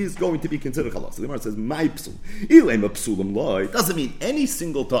she is going to be considered Chalala. So the Gemara says, My Psul. Ilem Psulim Loi. It doesn't mean any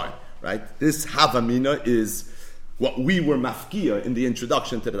single time. Right? This Havamina is what we were mafkia in the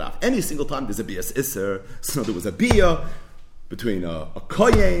introduction to the daf. Any single time there's a bias iser, so there was a bia between a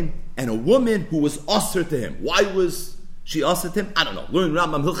kohen and a woman who was usher to him. Why was she ushered him? I don't know. Learn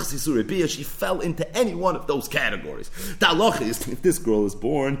Rambam Hilchas Yisur Bia. She fell into any one of those categories. The halacha is, if this girl is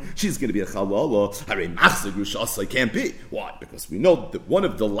born, she's going to be a chalala. Hare machzor grushasai can't be. Why? Because we know that one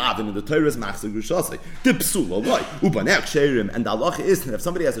of the lavin in the Torah is machzor grushasai. The psula loy ubanek sherim. And the halacha is that if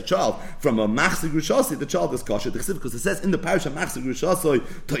somebody has a child from a machzor grushasai, the child is kosher. Because it says in the parasha machzor grushasai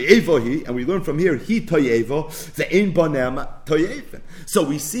toyevo he, and we learn from here he toyevo the ein banem toyeven. So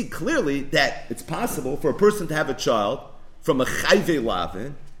we see clearly that it's possible for a person to have a child from a chayve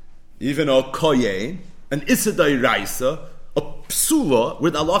lavin, even a koyen, an isadai raisa, a psula,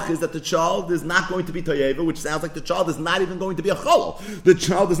 where the halacha is that the child is not going to be toyeva, which sounds like the child is not even going to be a chalal. The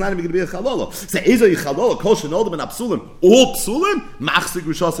child is not even going to be a chalala. Say, ezoi chalala, kol shenodim and apsulim, all psulim, machzir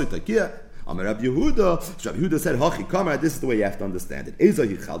grushasoi takiyah. Amar Rabbi Yehuda said, Hachi Kamar, this is the way you have to understand it.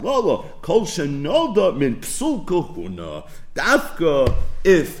 Ezoi chalala, kol shenoda min psul kahuna. Dafka,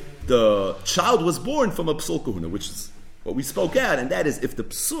 if the child was born from a psul kahuna, which is what we spoke out, and that is if the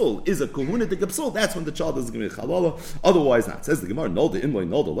psul is a kahunatic psul, that's when the child is going to be chalala. Otherwise not. Says the Gemara, nolda imloi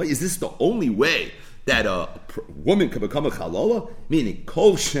nolda. Is this the only way that a woman can become a chalala? Meaning,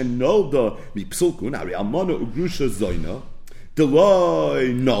 kol shenolda mi psul kahuna, ari almana ugrusha zoyna,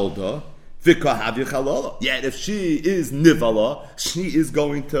 deloi nolda, v'kahavya chalala. Yet if she is nivala, she is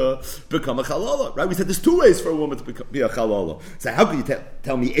going to become a chalala. Right? We said there's two ways for a woman to be a chalala. So how can you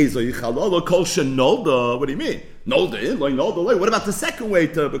tell me ezoi chalala kol shenolda? What do you mean? Nolda in, like nolda lay. What about the second way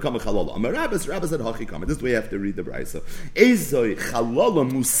to become a chalala? Amar Rabbis said hachi kama. This is the way you have to read the brisa. Ezoi chalala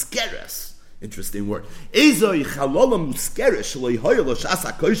muskeres. Interesting word. Ezoi chalala muskeres shloi hoyelo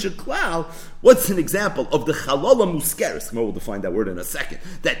shasa koisha klal. What's an example of the chalala muskeres? We'll define that word in a second.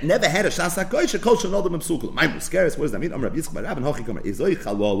 That never had a shasa koisha kol shenolda mepsukul. My muskeres. What does that mean? Amar Rabbi Yitzchak bar Rabban hachi kama. Ezoi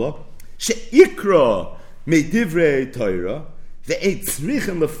chalala sheikra meidivrei Torah.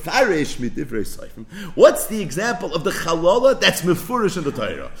 What's the example of the chalala that's mefurish in the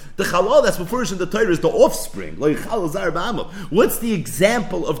Torah? The chalala that's mefurish in the Torah is the offspring. What's the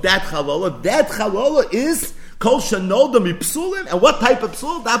example of that chalala? That chalala is kol shanolda mipsulim. And what type of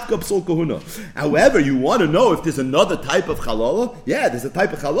psul? Dafka psul kahuna. However, you want to know if there's another type of chalala? Yeah, there's a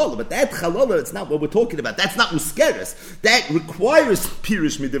type of chalala, but that chalala, it's not what we're talking about. That's not muskeres. That requires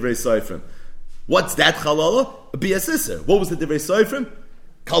pirish midivrei seifrim. What's that chalala? A biasisser. What was the divrei seifrim?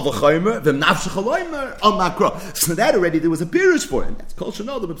 Kal v'chaymer v'nafsh chaloymer al makra. So that already there was a pirish for it. That's kol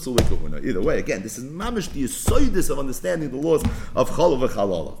shenol b'psulei kahuna. Either way, again, this is mamish the yisoidus of understanding the laws of chalal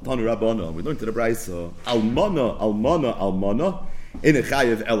v'chalala. Tanu Rabbana. We learned to the brayso almana in a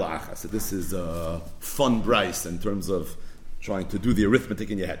chayev el achas. So this is a fun brayso in terms of trying to do the arithmetic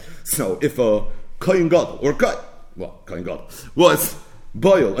in your head. So if a kohen gadol or kohen gadol was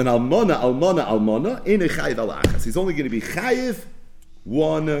boil an almana in a chayiv alachas. He's only going to be chayiv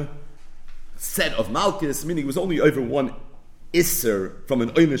one set of malchus, meaning it was only over one isser from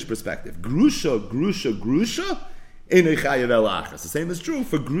an oinish perspective. Grusha in a chayiv alachas. The same is true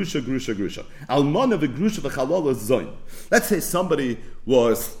for grusha. Almana v'grusha v'chalala zoin. Let's say somebody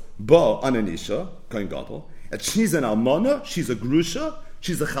was ba ananisha kohen gadol, and she's an almana, she's a grusha.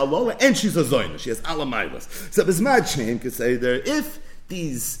 she's a chalola, and she's a zoyna. She has alamailas. So Bismad Shem could say there, if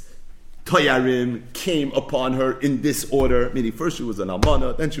these Toyarim came upon her in this order, meaning first she was an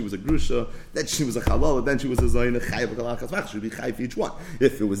almana, then she was a grusha, then she was a chalala, then she was a zayna, chayiv kalachas vach, she would be chayiv for each one.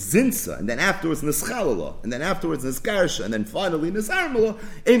 If it was zinsa, and then afterwards nischalala, and then afterwards nisgarsha, and then finally nisarmala,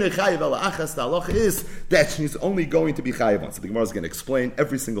 ain't a chayiv ala achas, the halacha is that she's only going to be chayiv on. So the Gemara is going to explain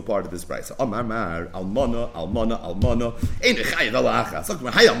every single part of this price. So, Amar Mar, almana, ain't a chayiv ala achas. So,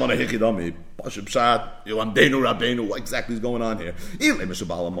 hay almana hichidami. What exactly is going on here? Is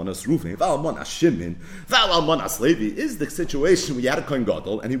the situation where you had a Kohen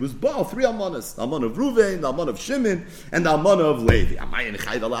Gadol and he was Baal, three almanas, the alman of Ruvain, the alman of Shimon, and the alman of Levi.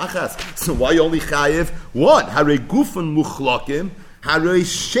 So why only chayiv one? Hare gufan muchlakim, hare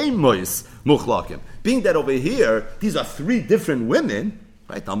shemois muchlakim. Being that over here, these are three different women,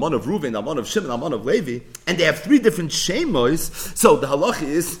 right? The alman of Ruvain, the alman of Shimon, the alman of Levi, and they have three different shemois. So the halacha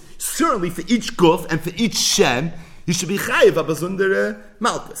is certainly for each guf and for each shem, you should be chayiv abazundere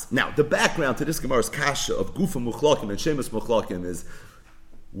malchus. Now, the background to this Gemara's kasha of gufa muchlakim and shemus muchlakim is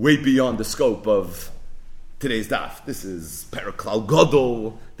way beyond the scope of today's daf. This is Paraklal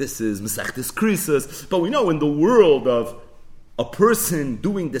Gadol, this is Masechtes Krisos, but we know in the world of a person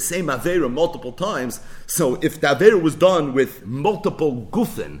doing the same avera multiple times, so if the avera was done with multiple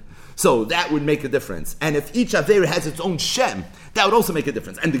gufin, so that would make a difference. And if each avera has its own shem, that would also make a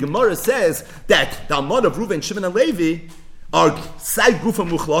difference. And the Gemara says that the alman of Reuven, Shimon, and Levi are sai gufa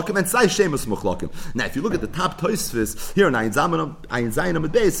muchlakim and sai shemus muchlakim. Now, if you look at the top Tosfos here in Ayin Zayin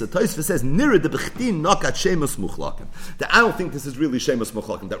Amud Beis, the Tosfos says nira de bechtin nakat shemus muchlakim. That I don't think this is really shemus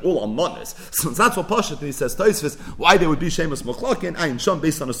muchlakim. They're all almanas. So that's what Pashat he says Tosfos why they would be shemus muchlakim. Ayin Sham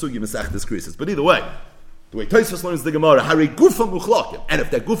based on a sugi Masechtes Krisos. But either way, the way Tosfos learns the Gemara, Hare gufa muchlakim, and if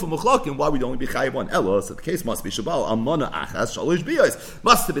they're gufa muchlakim, why would only be chayiv one? Ella, so the case must be Shabal almana achas shalish biyos.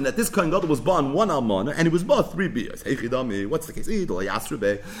 Must have been that this Kohen Gadol was born one almana and he was born three biyos. Hey chidami, what's the case?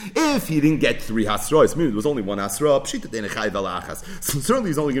 If he didn't get three hasros, meaning there was only one hasra, pshita deine chayiv ala achas. So certainly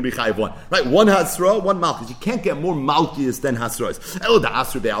he's only going to be chayiv one, right? One hasra, one malchus. You can't get more malchus than hasros. Ella the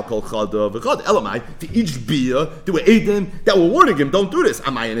hasra be'alkol chada v'chad. Elamai to each biyah there were edim that were warning him, don't do this.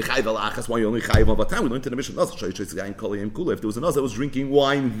 Amai and chayiv ala achas. Why you only chayiv one? But time we learned in the Mishnah. If there was a Naz that was drinking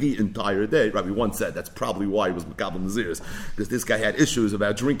wine the entire day, Rabbi once said that's probably why he was Makabal Naziris, because this guy had issues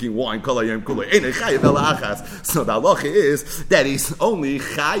about drinking wine. So the halacha is that he's only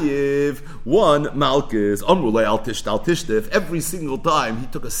chayiv one malchus. Amrulei al tisht al tishtif. Every single time he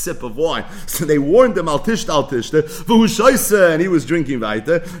took a sip of wine, so they warned him al tisht al tishtif, and he was drinking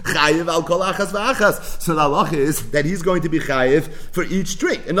weiter. Chayiv al kol achas v'achas. So the halacha is that he's going to be chayiv for each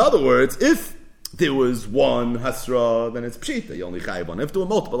drink. In other words, if there was one hasra, then it's pshita, you only chayiv one. If there were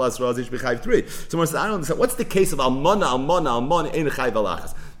multiple hasras, you should be chayiv three. Someone says, I don't understand, what's the case of almana, ain't a chayiv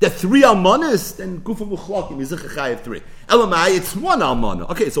alachas? The three almanas, then gufa muchlakim, is a chayiv three. Elamai, it's one almana.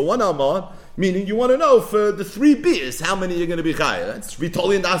 Okay, so one alman, meaning you want to know for the three beers, how many you're going to be chayiv. That's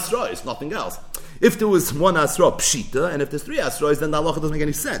vitoli and asra, it's nothing else. If there was one asra, pshita, and if there's three asras, then the halacha doesn't make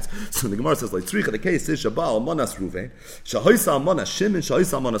any sense. So the Gemara says, like, tzricha, the case is shabal almanas ruvein, shahoisa almanas shimon,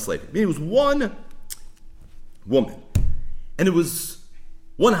 shahoisa almanas levi. Meaning it was one woman, and it was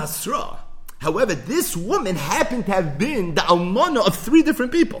one hasra. However, this woman happened to have been the almana of three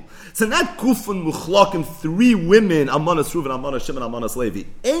different people. So not kufun muchlakim, three women, almanas Ruven, almanas Shimon, almanas Levi.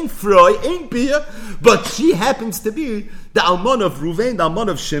 Ain't Froy, ain't Bia, but she happens to be the almana of Ruven, the almana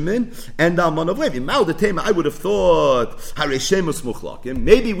of Shimon, and the almana of Levi. Mao the tema, I would have thought, hare shemus muchlakim.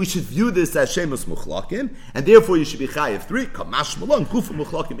 Maybe we should view this as shemus muchlakim, and therefore you should be chayiv three. Kamash malon, kufun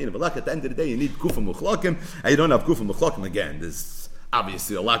muchlakim. At the end of the day, you need kufun muchlakim, and you don't have kufun muchlakim again. There's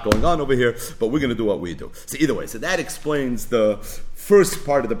obviously a lot going on over here, but we're going to do what we do. So either way, so that explains the first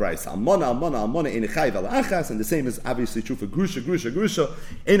part of the brayso. Almana, ein chayiv al achas, and the same is obviously true for grusha,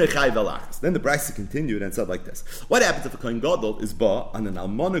 ein chayiv al achas. Then the brayso continued and said like this: what happens if a kohen gadol is ba on an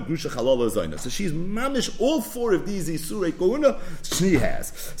almana grusha chalala zayna? So she's mamish all four of these isurei kohuna she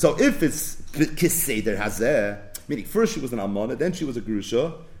has. So if it's kiseder hazeh, meaning first she was an almana, then she was a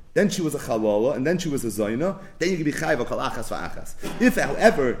grusha, then she was a chalala, and then she was a zayna, then you can be chayiv kol achas v'achas. If,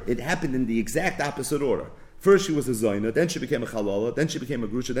 however, it happened in the exact opposite order, first she was a zayna, then she became a chalala, then she became a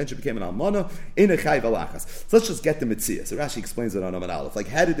grusha, then she became an almana, in a chayiv achas. So let's just get the mitzvah. So Rashi explains it on Amud Aleph. Like,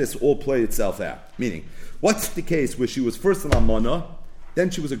 how did this all play itself out? Meaning, what's the case where she was first an almana, then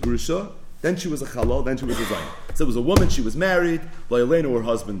she was a grusha, then she was a chalal, then she was a zayna. So it was a woman, she was married, Lailena, her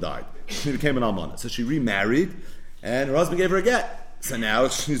husband died. She became an almana. So she remarried, and her husband gave her a get. So now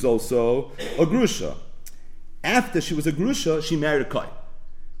she's also a grusha. After she was a grusha, she married a kohen.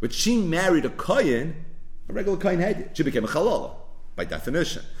 But she married a kohen, a regular kohen had. She became a chalala. by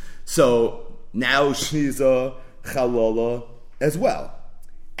definition. So now she's a chalala as well.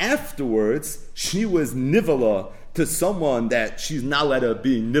 Afterwards, she was nivala to someone that she's not let her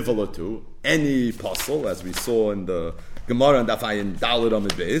be nivala to, any apostle, as we saw in the Gemara and Dafayin Daled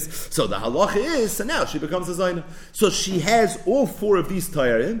Amid Beis. So the halacha is, so now she becomes a zayna. So she has all four of these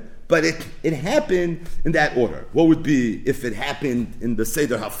tayarim, but it happened in that order. What would be if it happened in the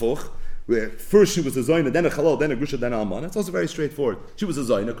Seder Hafuch, where first she was a zayna, then a chalal, then a grusha, then a almana? It's also very straightforward. She was a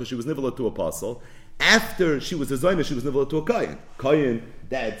zayna because she was nivala to apostle. After she was a zayna, she was nivala to a kayin. Kayin,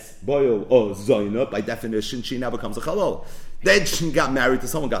 that's boil or zayna. By definition, she now becomes a chalal. Then she got married to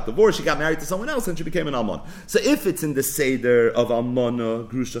someone, got divorced, she got married to someone else, and she became an almana. So if it's in the Seder of almana,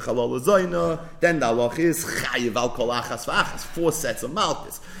 grusha, chalal, zayna, then the halach is chayiv al kol achas v'achas, 4 sets of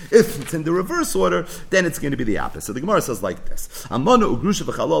malchus. If it's in the reverse order, then it's going to be the opposite. So the Gemara says like this: almana ugrusha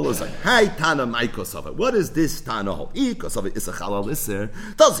v'chalal zayna. Hi tana ma'ikosava. What does this tana hold? Ikosava is a chalal iser.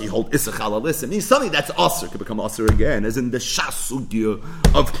 Does he hold is a chalal iser? Means something that's aser could become aser again, as in the shasugya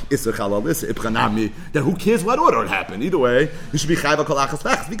of iser chalal iser. Ibchanami. Then who cares what order it happened? Either way, you should be chayva kol achas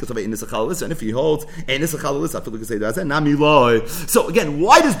v'achas because of ein isachalalis, and if he holds ein isachalalis, I feel like I say that nami loy. So again,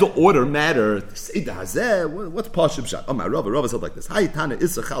 why does the order matter? Say hazeh. What's pashim shot? Oh my Rava said like this: Hay tana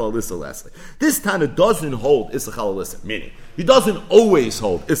isachalalis. Lastly, this tana doesn't hold isachalalis, meaning he doesn't always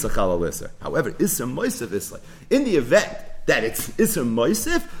hold isachalalis. However, isar moisef is like in the event that it's isar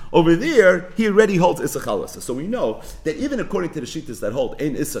moisef over there, he already holds isachalalis. So we know that even according to the shittas that hold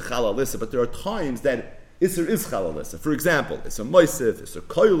ein isachalalis, but there are times that Isser is chalalisa. For example, Isser moisef, Isser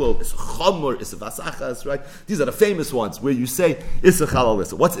koilol, Isser chamor, Isser vasachas, right? These are the famous ones where you say Isser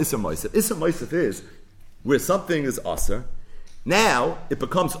chalalisa. What's Isser moisef? Isser moisef is where something is aser. Now it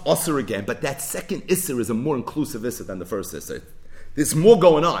becomes aser again, but that second Isser is a more inclusive Isser than the first Isser. There's more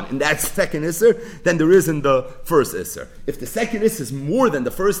going on in that second Isser than there is in the first Isser. If the second Isser is more than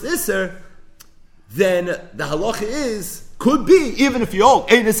the first Isser, then the halacha is, could be, even if you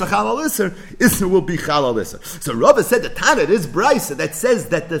hold ein issa chalal isser, isser will be chalal isser. So Rava said the Tana, this brisa that says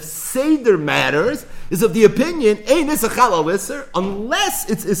that the seder matters, is of the opinion ein issa chalal isser unless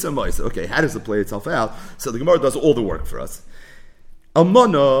it's issa moisa. Okay, how does it play itself out? So the Gemara does all the work for us.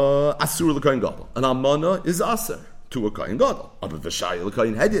 Almana asur l'koyin gadol. An almana is aser to a koyin gadol. Aber v'shayil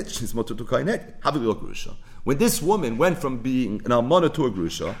l'koyin hedyet, she's motor to koyin hedyet. Havili l'grusha. When this woman went from being an almana to a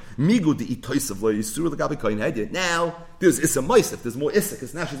grusha, migu di itoisav lo yisur l'gabi koyin hedyet. Now there's issa moisef, there's more issa,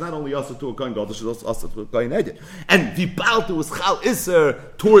 because now she's not only aser to a koyin gadol, she's also aser to a koyin hedyet. And v'baltu was chal issa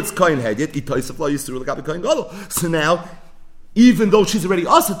towards koyin hedyet, itoisav lo yisur l'gabi koyin gadol. So now, even though she's already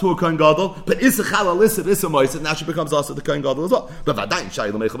asa to a kohen gadol, but is a chalal issa, is a moisef, now she becomes asa to the kohen gadol as well. But v'adayin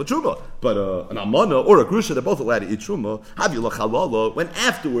shayi l'meichel b'truma. But an amana or a grusha, they're both allowed to eat truma. Havila chalala. When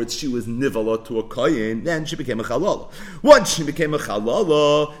afterwards she was nivala to a kohen, then she became a chalala. Once she became a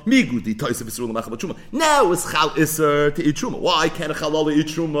chalala, migudi toisef isur l'meichel b'truma. Now it's chal issa to eat truma. Why can't a chalala eat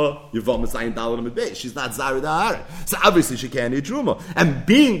truma? Yivam misayin dalam midbei. She's not zara da'aret, so obviously she can't eat truma. And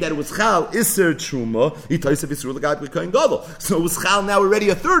being that it was chal issa truma, itoisef isur l'gabi kohen gadol. So it was chal now already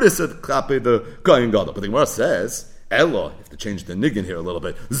a third is the kohen gadol. But the Gemara says, Ella, you have to change the niggin here a little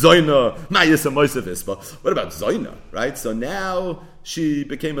bit. Zoyna, ma'yisa moisef ispa. What about Zoyna, right? So now she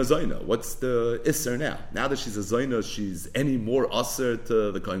became a Zoyna. What's the isser now? Now that she's a Zoyna, she's any more aser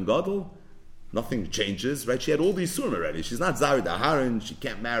to the kohen gadol? Nothing changes, right? She had all these surim already. She's not Zari Daharan. She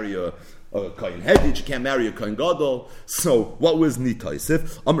can't marry a kohen hedid, she can't marry a kohen gadol. So what was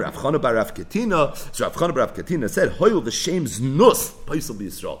nitaisif? Amr Rav Chana bar Rav Katina. So Rav Chana bar Rav Katina said, "Hoyel the shame's nus paisel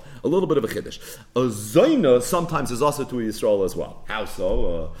b'Yisrael." A little bit of a chiddush. A zoyna sometimes is also to a Yisrael as well. How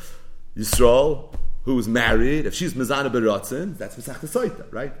so? Yisrael who's married, if she's mezana beratzin, that's mesachta soita,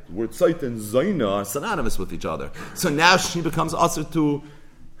 right? The word soita and zoyna are synonymous with each other. So now she becomes also to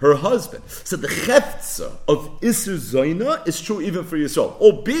her husband. So the cheftza of Isur Zoyna is true even for Yisrael,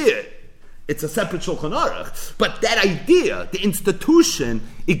 albeit it's a separate Shulchan Aruch. But that idea, the institution,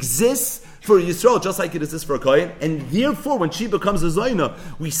 exists for Yisrael just like it exists for a Kohen, and therefore when she becomes a Zoyna,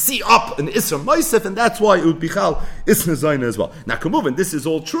 we see up an Isser Moisef, and that's why it would be Chal Isser Zoyna as well. Now, Kamuvin, this is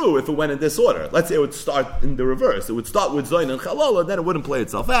all true if it went in this order. Let's say it would start in the reverse. It would start with Zoyna and Chalola, then it wouldn't play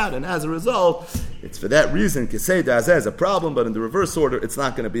itself out, and as a result, it's for that reason, Kesei Dazeh is a problem, but in the reverse order, it's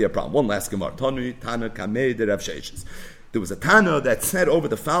not going to be a problem. One last Gemara. Tanu, Tana, Kamei, de Rav Sheshes. There was a Tana that said over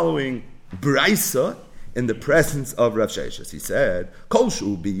the following Braisa in the presence of Rav Sheshes. He said, Kol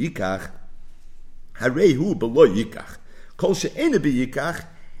shu biyikach, harehu b'lo yikach. Kol she'ena biyikach,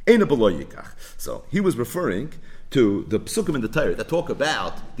 ena b'lo yikach. So he was referring to the psukim in the Torah that talk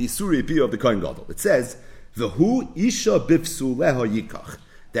about the Isuri Piyah of the Kohen Gadol. It says, V'hu isha b'psuleha yikach.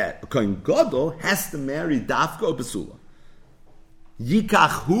 That a Kohen Gadol has to marry dafka or b'sula.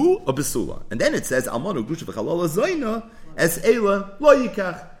 Yikach hu a besula. And then it says, Almana ugrusha v'chalala zoyna, as Eila lo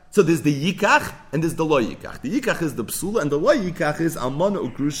yikach. So there's the yikach and there's the lo yikach. The yikach is the psula and the lo yikach is Almana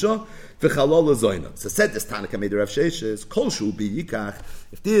ugrusha v'chalala zoyna. So said this Tanaka made the Rav Sheshes, kol shu be yikach.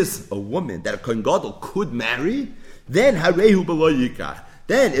 If there's a woman that a Kohen Gadol could marry, then harehu b'lo yikach.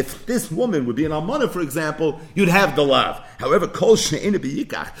 Then, if this woman would be an almana, for example, you'd have the love. However, kol she'ena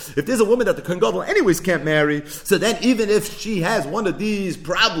b'yikach. If there's a woman that the Kohen Gadol anyways can't marry, so then even if she has one of these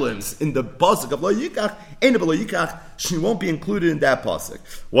problems in the pasuk of lo yikach, ena b'lo yikach, she won't be included in that pasuk.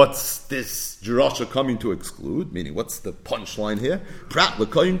 What's this drasha coming to exclude? Meaning, what's the punchline here? Prat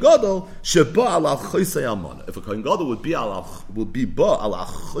l'Kohen Gadol sheba ala choisei almana. If a Kohen Gadol would be ba ala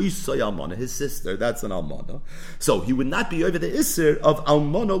choisei almana, his sister, that's an almana. So he would not be over the isser of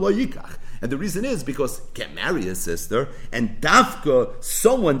almana lo yikach. And the reason is because he can't marry his sister, and dafka,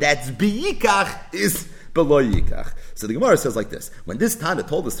 someone that's biyikach, is below yikach. So the Gemara says like this: when this Tana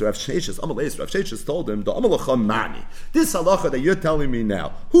told us to Rav Sheshes, Rav Sheshes told him, "The Amalacha Mani." This halacha that you're telling me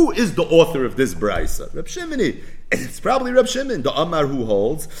now, who is the author of this brayso? Reb Shimoni. It's probably Reb Shimon, the Amar who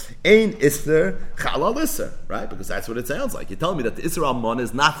holds Ein Isser Chal Isser, right? Because that's what it sounds like. You're telling me that the Isser Almon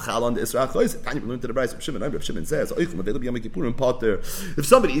is not Chal on the Isser Achois. Tanya learned to the brayso Reb Shimon. Reb Shimon says, if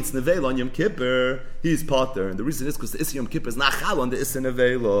somebody eats Nevela on Yom Kippur, he's Potter, and the reason is because the Isser Yom Kippur is not Chal on the Isser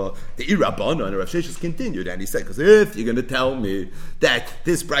Nevela. The Irabana and Rav Sheshes continued, and he said, because if you're going to tell me that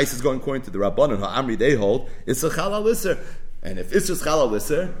this price is going according to the Rabbanon, Ha'amri they hold, Isser Chal Isser. And if Isser's Chal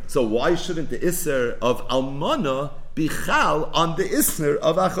Isser, so why shouldn't the Isser of Almana be Chal on the Isser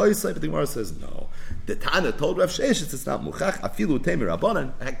of Achoisai? But the Gemara says, no. The Tana told Rav Sheshes it's not Muchach, Afilu Teimi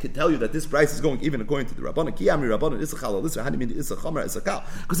Rabbanan. I can tell you that this price is going even according to the Rabbanan. Ki Amri Rabbanan, Isser Chal Isser. How do you mean the Isser Chomer, Isser Kal?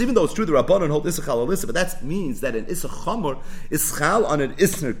 Because even though it's true the Rabbanan hold Isser Chal Isser, but that means that an Isser Chomer is Chal on an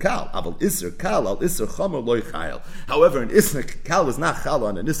Isser Kal. Aval Isser Kal al Isser Chomer loy Chal. However, an Isser Kal is not Chal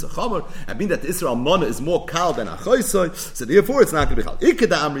on an Isser Chomer. I mean that the Isser Almana is more Kal than Achoisai, so therefore it's not going to be Chal.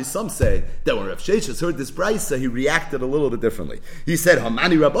 Ikeda Amri, some say that when Rav Sheshes heard this price, he reacted a little bit differently. He said,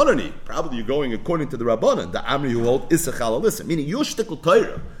 Hamani Rabbanani. Probably you're going according to the Rabbanan, the Amri who hold Isser Chal Isser. Meaning, your shtickle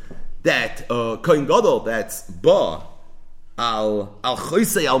Torah, that Kohen Gadol, that's Ba, al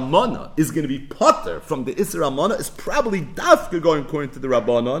Choisei Almana, is going to be Potter from the Isser Almana, is probably Dafka going according to the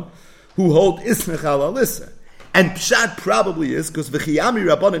Rabbanan, who hold Isser Chal Isser. And Pshat probably is, because V'chiyami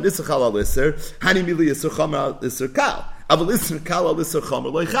Rabbanan Isser Chal Isser, Hani Mili Isser Chomer Isser Kal. Aval Isser Kal Isser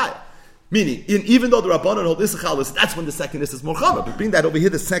Chomer Lo Chayil. Meaning, even though the Rabbanan hold Isser Chal, that's when the second is more Chomer. But being that over here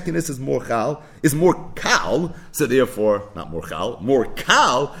the second is more Chal, is more Kal, so therefore, not more Chal, more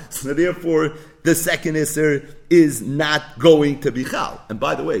Kal, so therefore the second Isser is not going to be Chal. And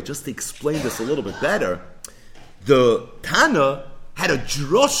by the way, just to explain this a little bit better, the Tana had a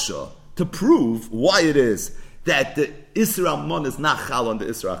drosha to prove why it is that the Isser Almon is not Chal on the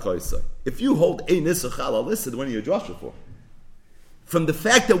Isser Achoisai. If you hold Ein Isser Chal al Isser, what are you a drosha for? From the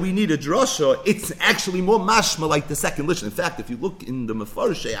fact that we need a drasha, it's actually more mashma like the second lishna. In fact, if you look in the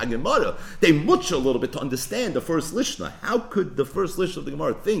Mefarshei HaGemara, they mutch a little bit to understand the first lishna. How could the first lishna of the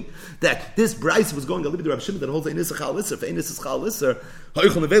Gemara think that this Bryce was going to live the Rav Shimon that holds Ein Isser Chal Isser? If Ein Isser Chal Isser,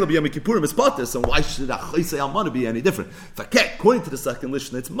 Ha'ichol Nevela B'Yom Kippurim is Pater, and why should Achoisei Almana be any different? According to the second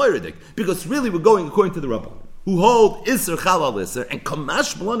lishna, it's Moiridik, because really we're going according to the Rabban, who hold Isser Chal al Isser, and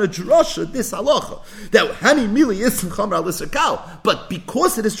Kamash Malana Drasha this halacha that Hani Mili Isser Chomer al Isser Kal. But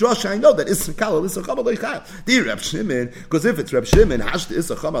because it is Drasha, I know that Isser Kal al Isser Chomer lo Chayil. The Reb Shimon, because if it's Reb Shimon, Hash the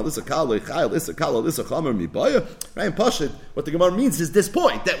Isser Chomer al Isser Kal lo Chayil, Isser Kal al Isser Chomer mibaya. Right in Pashut, what the Gemara means is this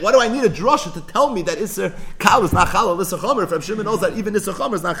point: that why do I need a Drasha to tell me that Isser Kal is not Chal al Isser Chomer? If Reb Shimon knows that even Isser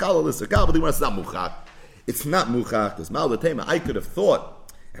Chomer is not Chal al Isser Kal, but the Gemara is not Muchach. It's not Muchach because Mal Tema. I could have thought.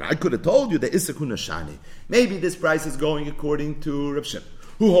 And I could have told you that Isser Kunashani. Maybe this price is going according to Reb Shimon,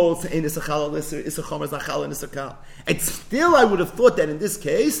 who holds Ein Isser Chal al Isser, Isser Chomer is not Chal and Isser Kal. And still I would have thought that in this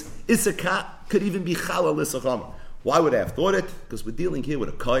case, Isser Kal could even be Chal al Isser Chomer. Why would I have thought it? Because we're dealing here with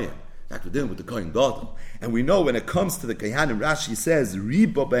a Kohen. In fact, we're dealing with the Kohen Gadol. And we know when it comes to the Kohanim, Rashi says,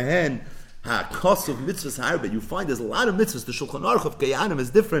 Riba Behen HaKos of mitzvahs harbe. You find there's a lot of mitzvahs. The Shulchan Aruch of Kohanim is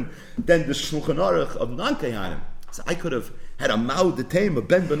different than the Shulchan Aruch of non-Kohanim. So I could have had a Mao de Tema,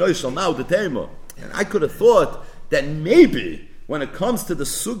 Ben Benoy Shal Mao de Tema. And I could have thought that maybe when it comes to the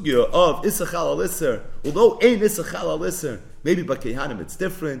sugya of Isser Chal al Isser, although Ein Isser Chal al Isser, maybe by Kohanim it's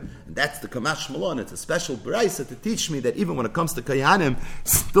different, and that's the Kamash Malon. It's a special brayso to teach me that even when it comes to Kohanim,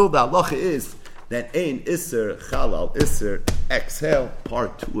 still the halacha is that Ein Isser Chal al Isser. Exhale,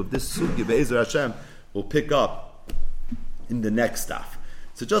 part 2 of this sugya, Be'ezer Hashem, we'll pick up in the next stuff.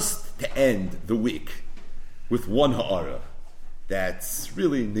 So just to end the week with one ha'ara that's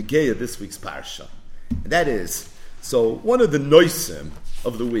really negeya this week's parsha. And that is, So one of the noisim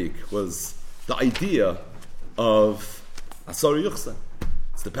of the week was the idea of Asar Yuchsa.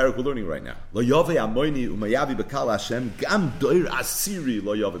 It's the parak we're learning right now. Lo yave amoini umayavi b'kal Hashem gam doir asiri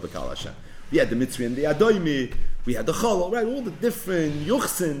lo yave b'kal Hashem. We had the Mitzri and the Adoimi, we had the Cholol, right? All the different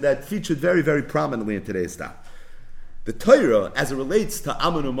Yuchsin that featured very, very prominently in today's stuff. The Torah, as it relates to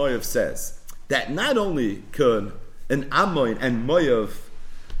Ammon and Moav, says that not only could an Ammon and Moav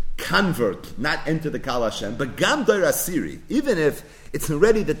convert, not enter the Kal Hashem, but Gam Doir Asiri, even if it's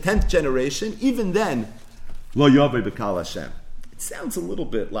already the 10th generation, even then, Lo Yaveh B'Kal Hashem. It sounds a little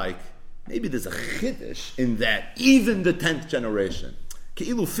bit like maybe there's a chiddush in that even the 10th generation.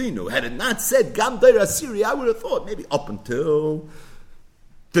 Ke'ilu Finu, had it not said Gam Doir Asiri, I would have thought maybe up until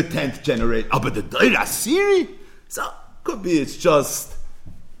the 10th generation. Oh, but the Doir Asiri? So, could be it's just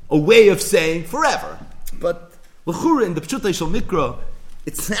a way of saying forever. But l'chura in the Pshutei Shel Mikra,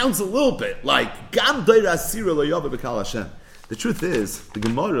 it sounds a little bit like Gam Doir Asiri lo yaveh b'kal Hashem. The truth is, the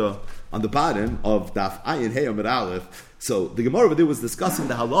Gemara on the bottom of Daf Ayin Hey Amud Aleph, so the Gemara over there was discussing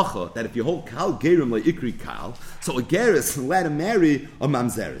the halacha that if you hold Kal Gerim Ikri Kal, so a ger is allowed to marry a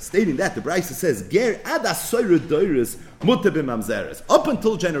mamzeres. Stating that, the Brisa says, Ger ad asoyre doiris mutter b'mamzeres. Up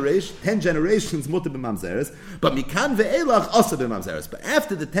until 10 generations mutter b'mamzeres, but mikan ve'elach asa b'mamzeres. But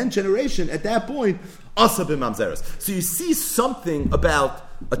after the 10th generation, at that point, asa b'mamzeres. So you see something about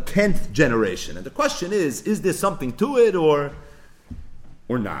a 10th generation. And the question is there something to it or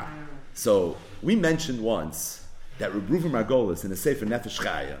not? So we mentioned once that Reb Reuven Margolis in the Sefer Nefesh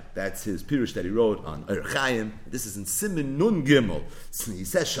Chaya, that's his pirush that he wrote on Or Chaim, this is in Siman Nun Gimel. He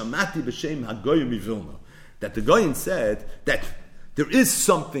says, Shamati b'shem hagoyim mivilna, that the Goyin said that there is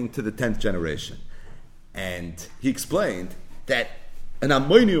something to the 10th generation. And he explained that an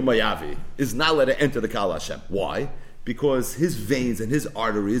Amoinu Mayavi is not let to enter the Kal Hashem. Why? Because his veins and his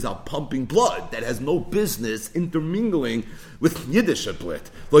arteries are pumping blood that has no business intermingling with Yiddish blit.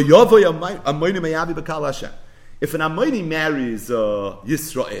 Lo yavoy Amoinu Mayavi b'Kal Hashem. If an Ammoni marries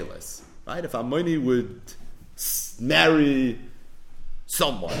Yisraelis, right? If Ammoni would marry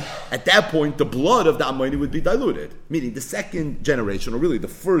someone, at that point the blood of the Ammoni would be diluted. Meaning the second generation, or really the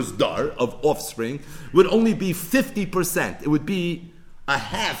first dar of offspring, would only be 50%. It would be a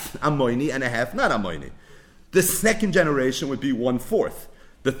half Ammoni and a half not Ammoni. The second generation would be 1/4.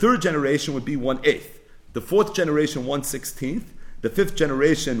 The third generation would be 1/8. The fourth generation 1/16. The fifth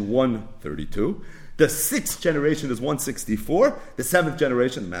generation 1/32. The sixth generation is 164. The seventh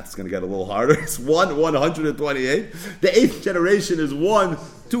generation, the math's going to get a little harder, is 128. The eighth generation is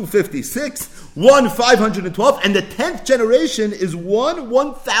 256. 512. And the 10th generation is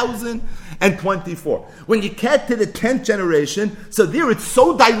 1024. When you get to the 10th generation, so there it's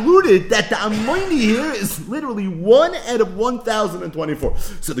so diluted that the Ammoni here is literally 1 out of 1024.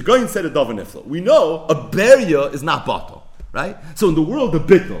 So the Goyin said a Davar Nifla. We know a Beria is not Batal, right? So in the world of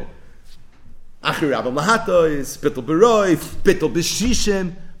Bittul, Achir Abba Mahata is Bittul Beroi, Bittul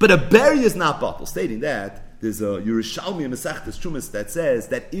B'Shishim, but a Beria is not Batal, stating that there's a Yerushalmi in Masechtas Trumas that says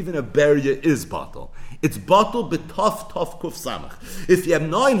that even a Beria is Batal. It's Batal b'Taf Taf Kuf Samach. If you have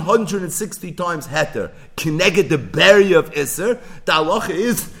 960 times Heter, Kineged the Beria of Isser, the halacha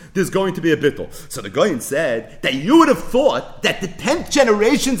is there's going to be a bittul. So the Goyin said that you would have thought that the 10th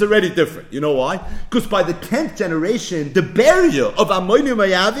generation is already different. You know why? Because by the 10th generation, the Beria of Ammoni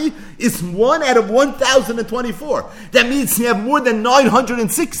Mayavi is 1 out of 1024. That means you have more than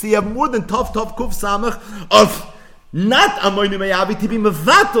 960, you have more than Taf Taf Kuf Samach of not Ammoni Mayavi to be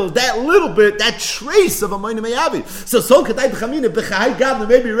mevatel, that little bit, that trace of Ammoni Mayavi. So Kadai B'Chamina B'Chai Gavna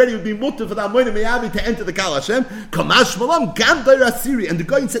maybe already would be mutter for the Ammoni Mayavi to enter the Kal Hashem. Kamash Malam Gam Doir Asiri, and the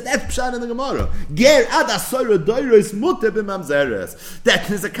Goyin said that's Pshat in the Gemara. Ger Ad Asora Doir is mutter b'Mamzeres.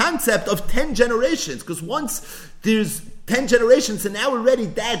 That is a concept of 10 generations, because once there's 10 generations, and now already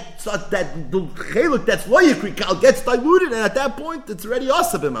that the cheluk that's loyikri kal gets diluted, and at that point it's already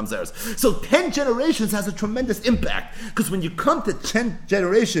asab mamzeres. So 10 generations has a tremendous impact, because when you come to 10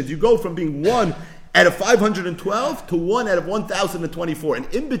 generations, you go from being 1 out of 512 to 1 out of 1024, and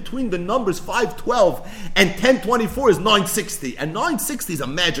in between the numbers 512 and 1024 is 960, and 960 is a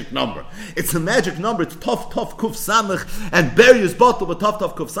magic number. It's a magic number. It's tough kuf samach, and Beria bottle but tough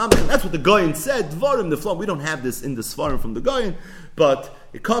kuf samach, and that's what the Goyin said. Dvarim the Flom. We don't have this in the Sfarim from the Goyin, but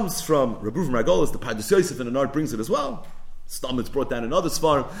it comes from Reb Reuven Margolis. The Pardes Yosef in the Nord brings it as well. Stomach's brought down another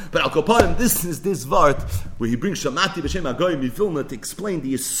Sfarim, but Al Kopanim, this is this Vart where he brings Shamati b'Shem Hagoyim Mivilna to explain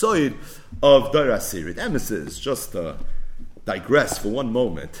the Yisoid of Doir Asiri. The emissaries, just to digress for one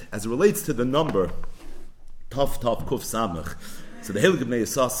moment, as it relates to the number Taf Kuf Samach. So the Heilig Bnei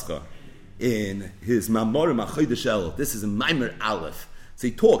Yisascha, in his Mamorim HaChodesh El, this is in Maimer Aleph, so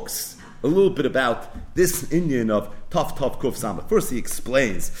he talks a little bit about this Indian of Tov Tov Kuf Samach. First, he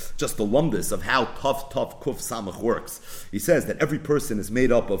explains just the lumbus of how Tov Tov Kuf Samach works. He says that every person is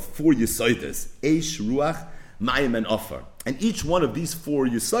made up of 4 Yesodis: Eish, Ruach, Mayim, and Ofar. And each one of these 4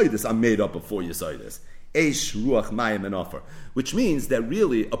 Yesodis are made up of 4 Yesodis: Eish, Ruach, Mayim, and Ofar. Which means that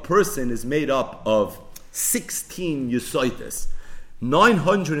really a person is made up of 16 Yesodis.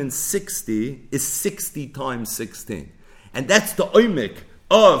 960 is 60 times 16. And that's the oimik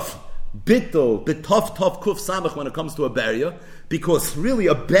of bittul, betov tov kuf samach when it comes to a barrier, because really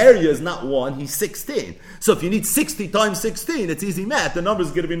a barrier is not 1, he's 16. So if you need 60 times 16, it's easy math. The number is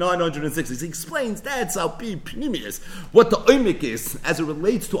going to be 960. He explains that's how pneumius, what the oimik is as it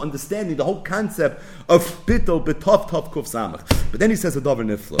relates to understanding the whole concept of bittul, betov tov kuf samach. But then he says a davar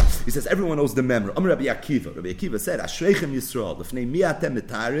nifla. He says everyone knows the memory. Rabbi Akiva said, Ashreichem Yisrael, lefnei mi atem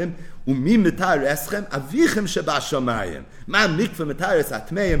mitarim, umi mitar eschem, avichem sheba shamayim. Ma mikveh mitaris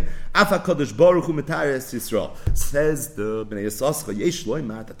atmeim, afa kodesh baruch hu mitaris Yisrael. Says the Bnei Yisascha, yesh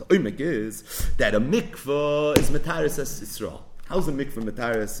loimar, that the oimek is that a mikveh is mitaris Yisrael. How's a mikveh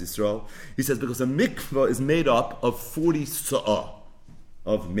mitaris Yisrael? He says because a mikveh is made up of 40 sa'ah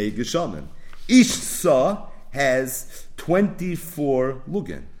of mei geshamim. Each sa'ah has 24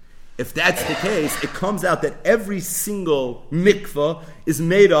 lugin. If that's the case, it comes out that every single mikveh is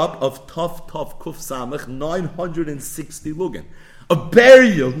made up of tov tov kuf samach 960 lugin. A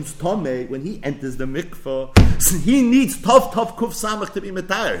barrier who's tamei, when he enters the mikveh, he needs tov tov kuf samach to be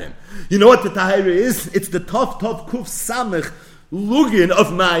metayr him. You know what the tahira is? It's the tov tov kuf samach lugin of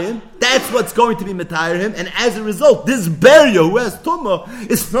mayim. That's what's going to be metayr him, and as a result, this barrier who has tumah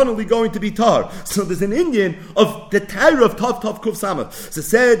is not only going to be tar. So there's an Indian of the tahira of tov tov kuf samach. So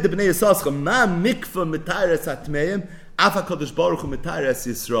said the Bnei Yisascha, ma mikveh metayr atmeim. Afa Kodesh Baruch Hu Mitares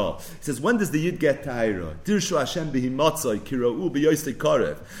Yisrael. He says, when does the Yid get Tahira? Dirshu Hashem Behimatzai Kira'u B'Yoisei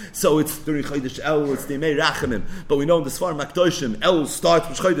Karev. So it's during Chodesh El, it's the Yemei Rachamim. But we know in the Sfar Makdoshim, El starts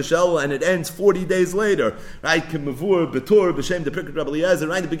with Chodesh El and it ends 40 days later. Right? Kemavur, Betur, B'Shem, the Pirkei Rabbi Eliezer,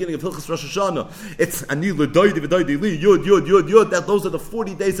 right in the beginning of Hilchos Rosh Hashanah. It's Ani L'Doidi V'Doidi Li, Yud, Yud, Yud, Yud. Those are the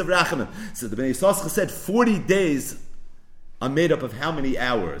 40 days of Rachamim. So the Bnei Yisascha said 40 days are made up of how many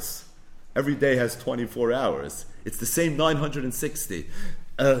hours? Every day has 24 hours. It's the same 960.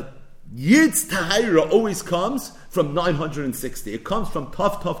 Yid's Tahira always comes from 960. It comes from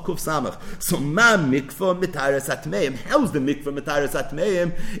Tov Tov Kuf Samach. So Ma Mikvah Mitaris Atmeim. How's the Mikvah Mitaris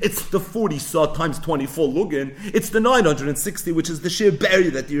Atmeim? It's the 40 saw times 24 lugin. It's the 960, which is the sheer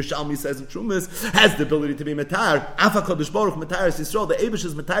barrier that the Yerushalmi says in Trumas has the ability to be Mitar. Afa Kodesh Baruch Mitaris Yisrael. The Eibush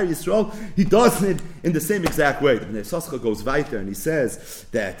is Mitar Yisrael. He does it in the same exact way. The Bnei Yisascha goes weiter and he says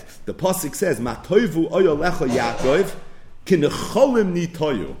that the Pasuk says Ma Toivu Oyo Lecha Yaakov Kinecholim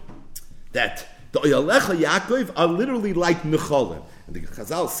Nitoyu. That the Oyalecha Yaakov are literally like Necholim. And the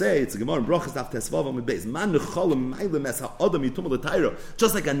Chazal say, it's a Gemara in Brachas Daf Tesvav on Beis, Man Necholim Mailim Es HaAdam Yitum L'Tayro.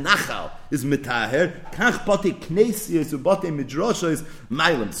 Just like a Nachal is Mitaher, Kach Bati Knesius and Bati Midrashas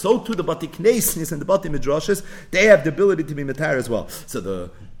Mailim. So too the Bati Knesius and the Bati Midrashas, they have the ability to be Mitaher as well. So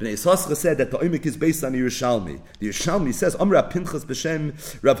the Bnei Yisascha said that the Oimik is based on the Yerushalmi. The Yerushalmi says, Amra Pinchas B'Shem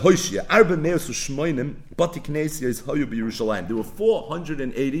Rav Hoshia, Arba Meos U'Shmoinim, Bati Knesius Hoyu B'Yerushalayim. There were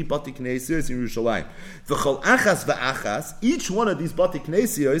 480 Bati Knesius in Yerushalayim. V'chol Achas V'Achas, each one of these Bati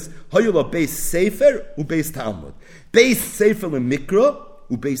Knesios, Hoyu Lo Beis Sefer U'Beis Talmud. Beis Sefer L'Mikra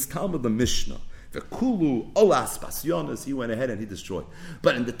U'Beis Talmud L'Mishnah. The Kulu Olas Pasyonas, he went ahead and he destroyed.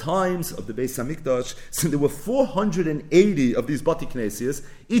 But in the times of the Beis Hamikdash, so there were 480 of these Bati Knesias.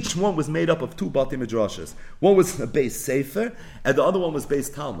 Each one was made up of 2 Bati Midrashas. One was a Beis Sefer, and the other one was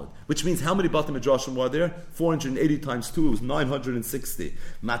Beis Talmud. Which means how many Bati Midrashim were there? 480 times 2, it was 960.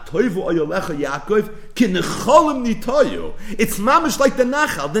 Matoivu Oyolecha Yaakov, Kinecholim Nitoyu. It's mamish like the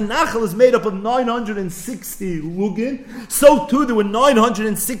Nachal. The Nachal is made up of 960 Lugin. So too there were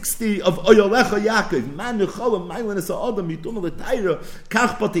 960 of Oyolecha Yaakov. Man Necholim, Mailan is Adam, Yitum L'Tayra,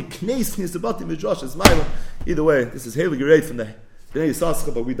 Kach Bati Knes, Nisabati Midrashas, Mailan. Either way, this is Haley Gereit from the Bnei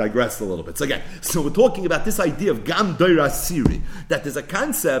Yisascha, but we digressed a little bit. So again, so we're talking about this idea of Gam Doira Siri, that there's a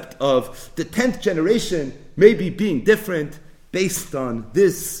concept of the 10th generation maybe being different based on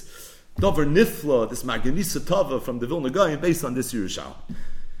this Dover Nifla, this Maganisa Tava from the Vilna Gaon, based on this Yerushalmi.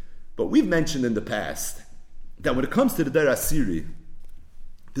 But we've mentioned in the past that when it comes to the Doira Siri,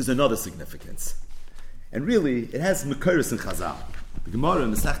 there's another significance. And really, it has Mekoros and Chazal. The Gemara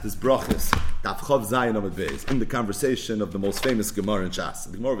in Masechtas Brachos, Daf Chav Zayin Amud Beis, in the conversation of the most famous Gemara in Shas.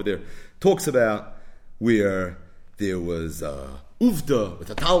 The Gemara over there talks about where there was Uvda with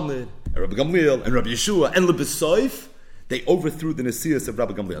a Talmud, and Rabbi Gamliel, and Rabbi Yeshua, and Lebesoif, they overthrew the Nesius of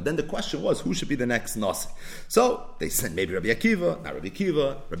Rabbi Gamliel. Then the question was, who should be the next Nasi? So they said maybe Rabbi Akiva, not Rabbi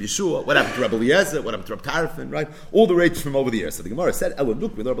Akiva, Rabbi Yeshua. What happened to Rabbi Eliezer? What happened to Rabbi Tarfon? Right? All the rage from over the years. So the Gemara said,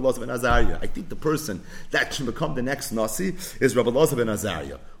 look, with Rabbi Elazar ben Azariah. I think the person that should become the next Nasi is Rabbi Elazar ben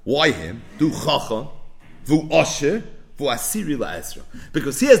Azariah. Why him? Du Chacham, Vu Osher, Asiri la Ezra.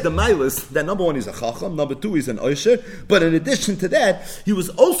 Because he has the milas that number one, he's a Chacham, number two, he's an Osher, but in addition to that, he was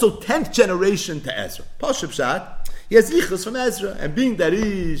also 10th generation to Ezra. Pashab Shat, he has Yichus from Ezra, and being that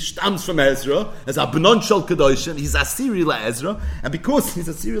he stems from Ezra, as a B'non Shel Kedoshim, he's Asiri la Ezra, and because he's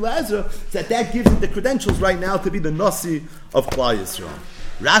Asiri la Ezra, that gives him the credentials right now to be the Nasi of Klal Yisrael.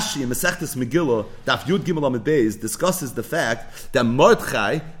 Rashi in Masechtas Megillah, Daf Yud Gimel Amud Beis, discusses the fact that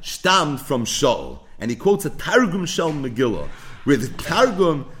Mordechai stammed from Shaul. And he quotes a Targum Shel Megillah, where the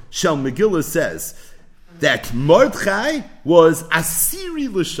Targum Shel Megillah says that Mordechai was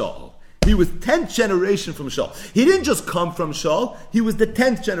Asiri l'Shaul. He was 10th generation from Shaul. He didn't just come from Shaul, he was the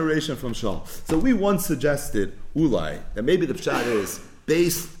 10th generation from Shaul. So we once suggested, Ulai, that maybe the Pshat is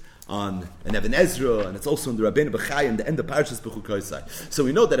based on an Even Ezra, and it's also in the Rabbeinu Bechai and the end of Parshas Bechukosai. So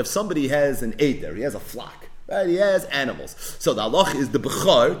we know that if somebody has an Eder, he has a flock, right? He has animals. So the halach is the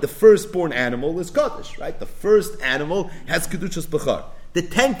Bechar, the firstborn animal, is Kaddish, right? The first animal has Kedushas Bechar. The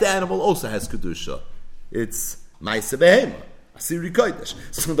 10th animal also has Kedusha. It's Maisa Behema, Asiri Kaddish.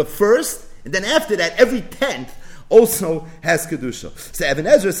 So the first, and then after that, every 10th also has Kedusha. So Even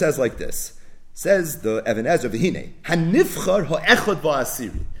Ezra says like this. Says the Even Ezra, V'hine, Hanifchar ha'echad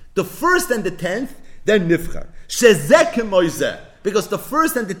va'asiri. The first and the 10th, they're nifchar. Shezek moizeh. Because the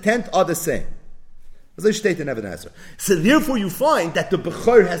first and the 10th are the same. As I state in Even Ezra. So therefore you find that the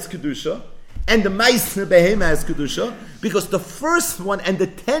Bechor has Kedusha, and the Maisne Behema has Kedusha, because the first one and the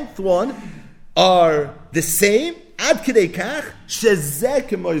 10th one are the same. Ad kidei kach, shezeh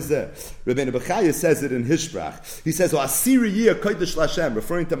kemoizeh. Rabbeinu Bechaya says it in his sprach. He says, "Ha'asiri yir kodesh Lashem,"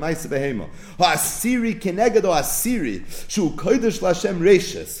 referring to Ma'aseh Behema. Ha'asiri keneged ha'asiri, shu kodesh Lashem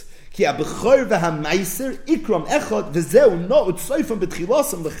reishes. Ki ha'bechor v'ha'maiser ikram echad v'zeu no utsoifim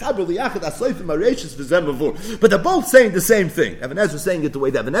betchilasam v'chaber liyachad asoifim ha'reishes v'zem mavur. But they're both saying the same thing. Even Ezra is saying it the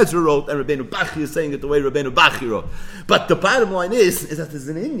way that Even Ezra wrote, and Rabbeinu Bachi is saying it the way Rabbeinu Bachi wrote. But the bottom line is that there's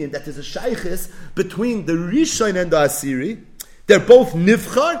an Indian, that there's a shaykhis between the Rishon and the Asiri. They're both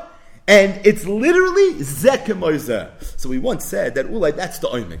nivchar, and it's literally Zekem Moizeh. So we once said that, that's the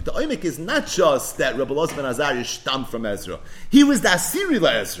Oimik. The Oimik is not just that Rabbi Elazar ben Azariah stammed from Ezra. He was the Asiri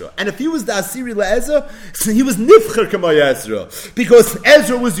LaEzra. And if he was the Asiri LaEzra, so he was Nifcher K'may Ezra. Because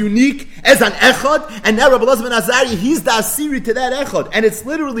Ezra was unique as an Echad, and now Rabbi Elazar ben Azariah, he's the Asiri to that Echad. And it's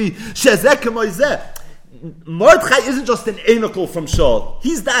literally Shezekem Moizeh. Mordechai isn't just an Enokel from Shaul.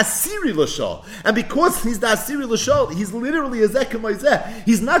 He's the Asiri l'Shaul. And because he's the Asiri l'Shaul, he's literally a Zekem Moizeh.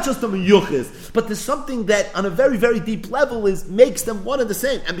 He's not just a Meyuchiz, but there's something that on a very, very deep level makes them one and the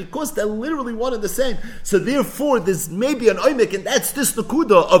same. And because they're literally one and the same, so therefore there's maybe an Oimik, and that's this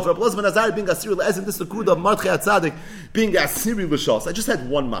Nakuda of Rabbi Elazar ben Azariah being Asiri l'Ez, and this Nakuda of Mordechai HaTzadik being Asiri l'Shaul. So I just had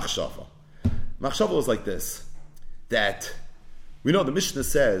one machshava. Machshava was like this, that we know the Mishnah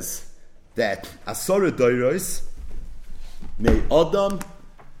says that Asara Doiros may Adam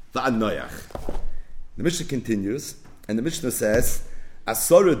va'ad Noach. The Mishnah continues, and the Mishnah says,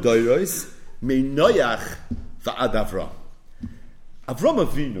 Asara Doiros may Noach va'ad Avram. Avram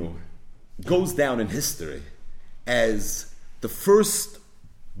Avinu goes down in history as the first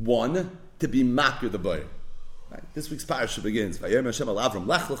one to be makir the boy. Right. This week's parasha begins. Vayom Hashem al Avram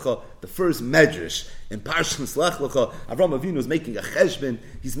Lech Lecha, the first medrash in Parshas Lech Lecha. Avram Avinu is making a cheshbon.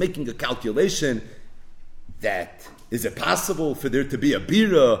 He's making a calculation that is it possible for there to be a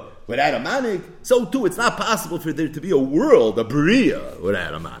bira without a manik? So too, it's not possible for there to be a world, a bria,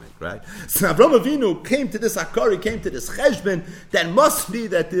 without a manik, right? So Avram Avinu came to this akari, came to this cheshbon, that must be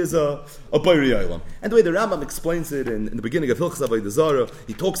that there's a bari olam. And the way the Rambam explains it in the beginning of Hilchos Avodah Zarah,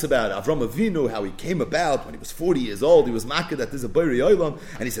 he talks about Avram Avinu, how he came about when he was 40 years old. He was makir that there's a bari olam,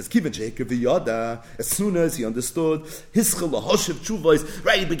 and he says, Kiven Sheikar v'yada. As soon as he understood, hischel lahoshev tshuvos,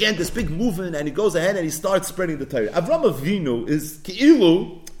 right? He began this big movement, and he goes ahead and he starts spreading the Torah. Avram Avinu is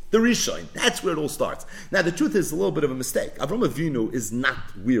keilu the Rishon. That's where it all starts. Now, the truth is a little bit of a mistake. Avram Avinu is not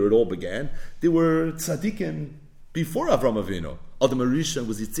where it all began. There were tzaddikim before Avram Avinu. Adam Rishon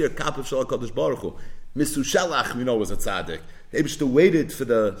was Yitzir Kapav Shal HaKadosh Baruch Hu. Misushalach, we know, was a tzaddik. They still waited for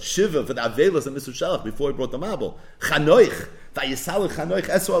the Shiva, for the Avelas of Misushalach before he brought the Mabel. Chanoich, Vayisalach Chanoich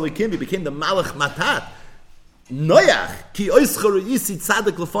Esu Alikim, he became the Malach Matat. Noach, ki oischaru yisi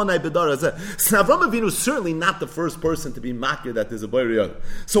tzadik lefonai bedar hazeh. So Avram Avinu is certainly not the first person to be makir that there's a boiriyah.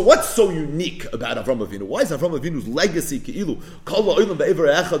 So what's so unique about Avram Avinu? Why is Avram Avinu's legacy keilu kol ha'olam be'ever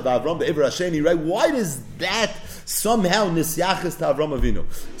echad va'Avram be'ever hasheni? Right? Why does that somehow nisyachis to Avram Avinu.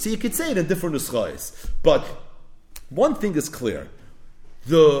 So you could say it in different nuschais. But one thing is clear.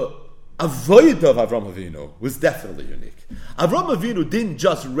 The avodah of Avram Avinu was definitely unique. Avram Avinu didn't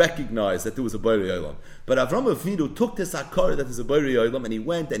just recognize that there was a Borei Olam, but Avram Avinu took this akar that there's a Borei Olam, and he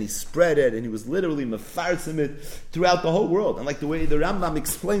went and he spread it, and he was literally mefarsim it throughout the whole world. And like the way the Rambam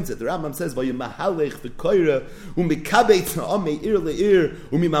explains it, the Rambam says, "Vayemahalech v'koira umikabeit na'amei ir le'ir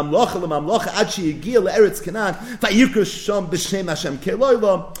umimamlocha le'mamlocha ad sheyigia le'eretz Canaan vayikra sham b'shem Hashem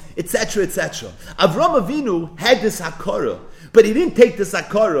keloilam," etc., etc. Avram Avinu had this akara. But he didn't take the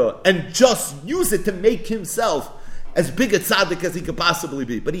sakara and just use it to make himself as big a tzaddik as he could possibly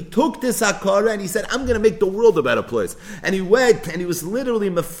be. But he took this sakara and he said, I'm going to make the world a better place. And he went and he was literally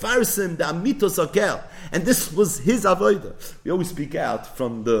mefarsim the amitos akel. And this was his avodah. We always speak out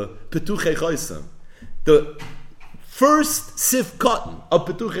from the Petuchei Chosim. The first sif cotton of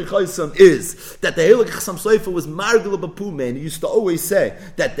Petuchei Chosim is that the Heilig Chassam Sofer was Margul Bapume, and he used to always say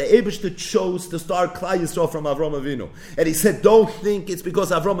that the Eibishter chose to start Klal Yisrael from Avram Avinu. And he said, don't think it's because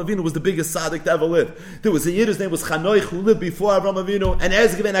Avram Avinu was the biggest tzaddik to ever live. There was a Yid, his name was Chanoich, who lived before Avram Avinu, and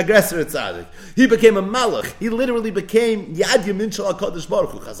as given aggressor tzaddik. He became a malach. He literally became Yad Yamin Shel HaKadosh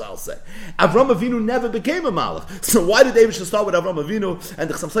Baruch Hu, Chazal say. Avram Avinu never became a malach. So why did the Eibishter start with Avram Avinu? And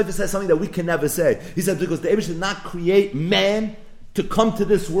the Chassam Sofer says something that we can never say. He said, because the Eibishter did not create man to come to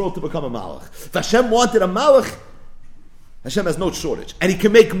this world to become a malach. If Hashem wanted a malach, Hashem has no shortage. And he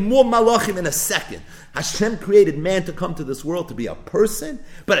can make more malachim in a second. Hashem created man to come to this world to be a person,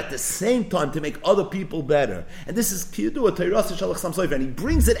 but at the same time to make other people better. And this is Kiyudua Teirasa Shalach Sam Sofer, and he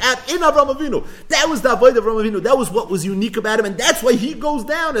brings it out in Avram Avinu. That was the avodah of Avram Avinu. That was what was unique about him, and that's why he goes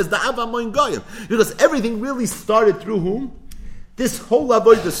down as the Avamoin Goyim. Because everything really started through whom? This whole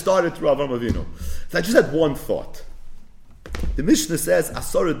avodah started through Avram Avinu. So I just had one thought. The Mishnah says,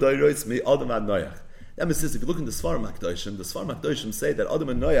 Asara Dairois me Adam ad Noach. That means if you look in the Sfarim HaKadoshim say that Adam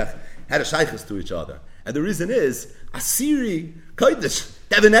and Noach had a shaykhus to each other. And the reason is, Asiri, Kodesh,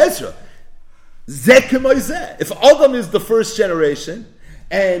 Devin Ezra, Zeh. If Adam is the first generation,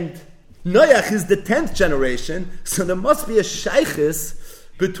 and Noach is the 10th generation, so there must be a shaykhus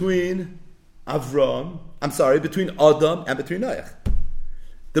between Adam and between Noach.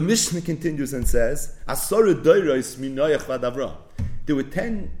 The Mishnah continues and says, Asara Dairois mi Noach vad Avram. There were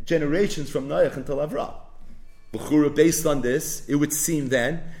 10 generations from Noach until Avram. B'chura, based on this, it would seem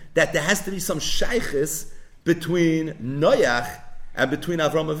then that there has to be some shaykhis between Noach and between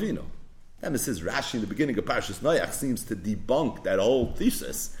Avram Avinu. That says Rashi in the beginning of Parshas Noach seems to debunk that whole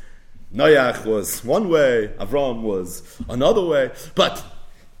thesis. Noach was one way, Avram was another way. But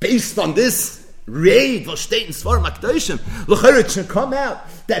based on this raid, was steht in Sfarim HaKadoshim, l'chayr it should come out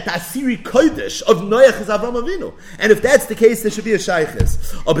that the Asiri Kodesh of Noach is Avram Avinu. And if that's the case, there should be a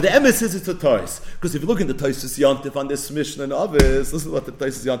shaykhis. Oh, but the emes is it's a tois. Because if you look in the Tosis Yontif on this Mishnah and Avis, listen to what the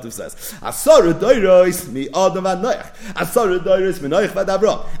Tosis Yontif says. Asara Dairois mi Adamvad Noach. Asara Dairois mi Noach vad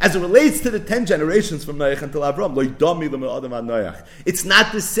Avram. As it relates to the 10 generations from Noach until Avram, lo yidami lo mi Adam vad Noach. It's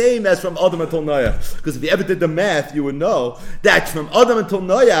not the same as from Adam until Noach. Because if you ever did the math, you would know that from Adam until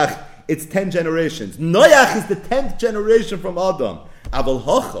Noach, it's 10 generations. Noach is the 10th generation from Adam. Aval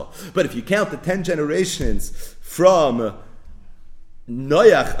hocha. But if you count the 10 generations from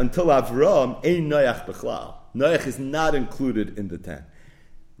Noach until Avram, ein Noach b'chlal. Noach is not included in the 10.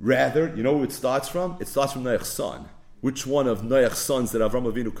 Rather, you know who it starts from? It starts from Noach's son. Which one of Noach's sons did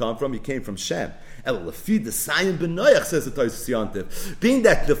Avram Avinu come from? He came from Shem. El Lafid the Sayin ben Noach, says the Tosis Yontif. Being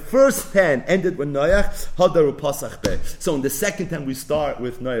that the first 10 ended with Noach, Hadaru Pasach Be. So in the second 10 we start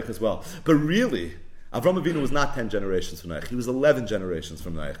with Noach as well. But really, Avram Avinu was not 10 generations from Noach. He was 11 generations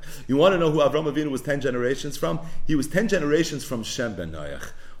from Noach. You want to know who Avram Avinu was 10 generations from? He was 10 generations from Shem ben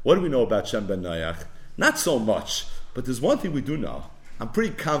Noach. What do we know about Shem ben Noach? Not so much. But there's one thing we do know. I'm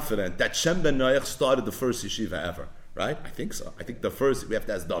pretty confident that Shem ben Noach started the first yeshiva ever. Right? I think so. I think the first, we have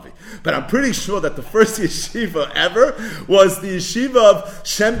to ask Davi. But I'm pretty sure that the first yeshiva ever was the yeshiva of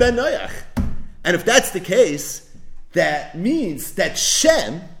Shem ben Noach. And if that's the case, that means that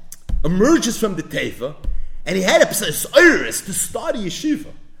Shem emerges from the Teva, and he had a pseudoris to start a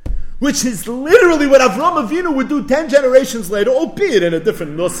yeshiva, which is literally what Avram Avinu would do 10 generations later, albeit in a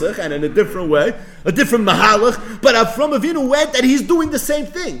different nusach and in a different way, a different mahalach, but Avram Avinu went and he's doing the same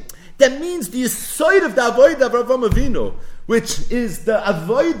thing. That means the side of the avodah of Avram Avinu, which is the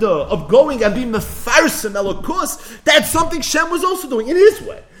avodah of going and being mefarsim elokus, that's something Shem was also doing in his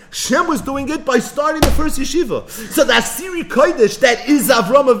way. Shem was doing it by starting the first yeshiva. So the Asiri Kodesh that is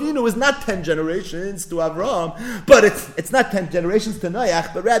Avram Avinu is not 10 generations to Avram, but it's not 10 generations to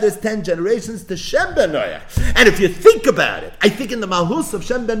Noach, but rather it's 10 generations to Shem ben Noach. And if you think about it, I think in the Malhus of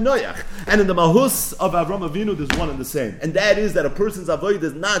Shem ben Noach and in the Malhus of Avram Avinu, there's one and the same. And that is that a person's avoid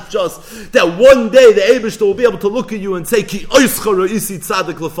is not just that one day the Eibishter will be able to look at you and say, Ki oischaru isi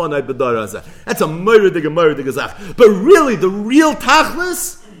tzadik lefanai b'dar hazeh. That's a murder zach. But really, the real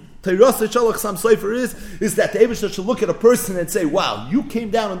tachlis, Teirasa Shalach Sam Sefer is that the Eibishter should look at a person and say, wow, you came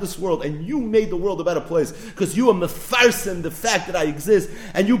down in this world and you made the world a better place because you are mefarsen the fact that I exist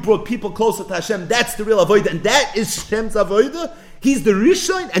and you brought people closer to Hashem. That's the real avodah, and that is Shem's avodah. He's the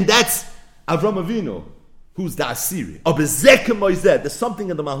Rishon, and that's Avram Avinu, who's the Asiri. There's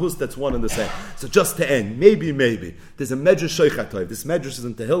something in the Mahus that's one and the same. So just to end, maybe, there's a Medrash Shoichatov. This Medrash is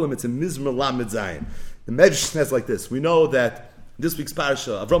in Tehillim, it's in Mizmor Lamed Zayin. The Medrash says like this. We know that this week's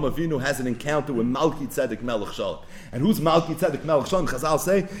parasha, Avram Avinu has an encounter with Malki Tzedek Melech Shalom. And who's Malki Tzedek Melech Shalom? Chazal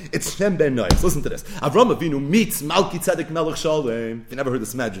say, it's Shem ben Noach. Listen to this. Avram Avinu meets Malki Tzedek Melech Shalom. If you never heard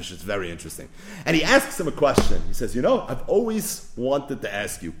this medrash, it's very interesting. And he asks him a question. He says, I've always wanted to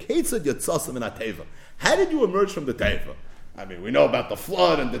ask you, Keitzad Yatzasim in Ateva. How did you emerge from the Teva? I mean, we know about the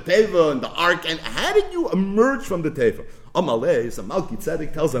flood and the Teva and the ark, and how did you emerge from the Teva? Amalei, so Malki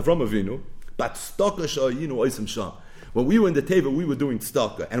Tzedek tells Avram Avinu, Bat Staka Sha'yinu Oisim Shah. When we were in the Teva, we were doing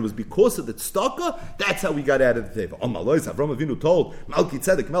tzedakah. And it was because of the tzedakah, that's how we got out of the Teva. Avram Avinu told, Malki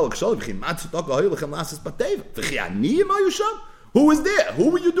Tzedek Melech Shalom, who was there? Who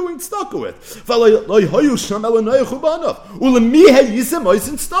were you doing tzedakah with? Said Avram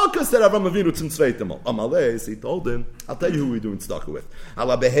Avinu tzim tzveitem. Amalei, he told him, I'll tell you who we're doing tzedakah with.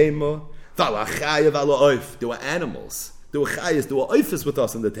 There were animals. There were chayas, there were oifis with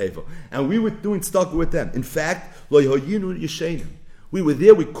us in the teva. And we were doing tzedakah with them. In fact, we were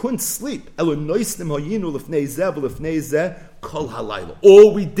there, we couldn't sleep. Kol halayla.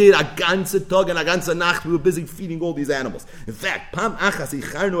 All we did, a ganze Tag and a ganze Nacht, we were busy feeding all these animals. In fact, one time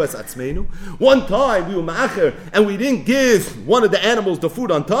we were ma'acher and we didn't give one of the animals the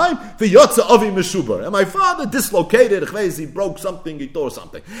food on time. And my father dislocated, he broke something, he tore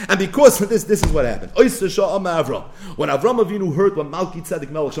something. And because of this is what happened. When Avram Avinu heard what Malki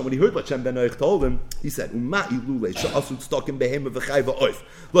Tzedek Melech Shalom, when he heard what Shem ben Noach told him, he said,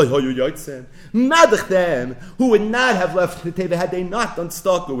 Madach them who would not have left the Teva had they not done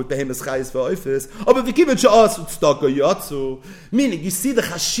tzedakah with behemoth chayes for oifis, or if you sha'asu tzedakah yatsu, meaning you see the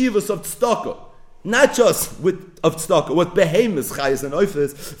chashivas of tzedakah, not just of tzedakah, with behemoth chayes and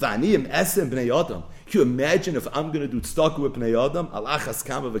oifis, v'aniyim esem bnei adam. Can you imagine if I'm going to do tzedakah with bnei adam, alachas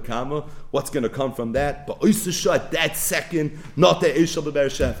kama v'kama, what's going to come from that? But oisasha at that second, not the Eishel b'Be'er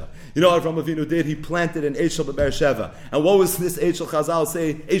Sheva. You know what Avram Avinu did? He planted an Eishel b'Be'er Sheva. And what was this Eishel? Chazal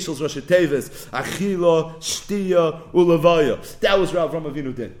say, Eishel's Rosh Tevis, Achila, Shtiya, Ulavaya. That was what Avram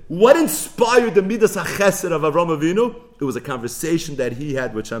Avinu did. What inspired the Midas HaChesed of Avram Avinu? It was a conversation that he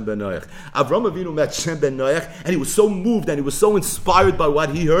had with Shem ben Noach. Avram Avinu met Shem ben Noach, and he was so moved and he was so inspired by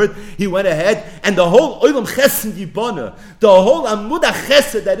what he heard. He went ahead, and the whole Olam Chesed Yibana, the whole Amud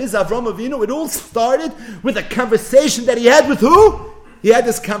HaChesed that is Avram Avinu, it all started with a conversation that he had with who? He had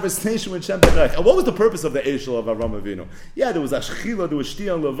this conversation with Shem ben Noach. And what was the purpose of the Eishel of Avram Avinu? Yeah, there was Ashchila, there was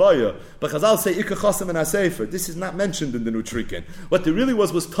Shtiya and Levaya. But Chazal say, Ika Chasam and HaSefer. This is not mentioned in the Nutrikin. What there really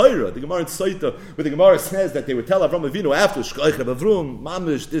was Torah. The Gemara in Soita, where the Gemara says that they would tell Avram Avinu after, Shkoich Avrum,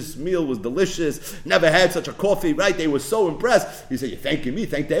 Mamish, this meal was delicious, never had such a coffee, right? They were so impressed. He said, you're thanking me,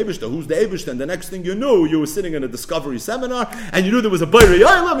 thank the Eibishter. Who's the Eibishter? And the next thing you knew, you were sitting in a discovery seminar, and you knew there was a Bayri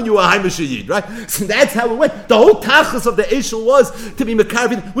Yolam, and you were a Haimish Yid, right? So that's how it went. The whole tachlis of the Eishel was to be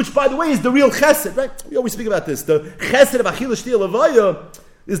Mekarvin, which, by the way, is the real chesed, right? We always speak about this. The chesed of Achila Shtiya Levaya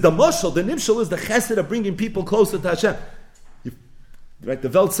is the mashal. The nimshal is the chesed of bringing people closer to Hashem. Right? The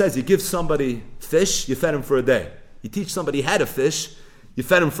Welt says you give somebody fish, you fed him for a day. You teach somebody how to fish, you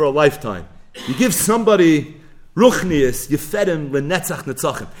fed him for a lifetime. You give somebody ruchnius, you fed him lenetzach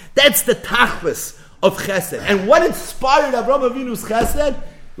netzachim. That's the tachlis of chesed. And what inspired Avram Avinu's chesed?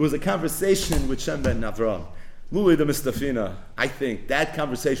 It was a conversation with Shem ben Avram. Luli the Mistafina, I think that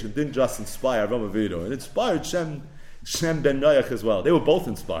conversation didn't just inspire Avram Avinu, it inspired Shem ben Noach as well. They were both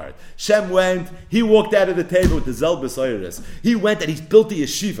inspired. Shem went, he walked out of the table with the Zelbus Oyres. He went and he built the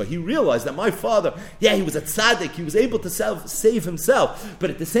yeshiva. He realized that my father, he was a tzaddik, he was able to save himself, but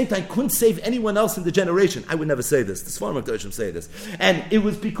at the same time couldn't save anyone else in the generation. I would never say this. The Sfarim HaKadoshim say this. And it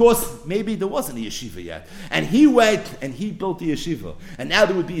was because maybe there wasn't a yeshiva yet. And he went and he built the yeshiva. And now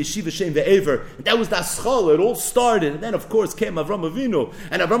there would be yeshiva Shem ve'ever. That was the aschala. It all started. And then of course came Avram Avinu.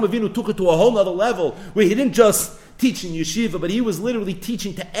 And Avram Avinu took it to a whole other level where he didn't just teaching yeshiva, but he was literally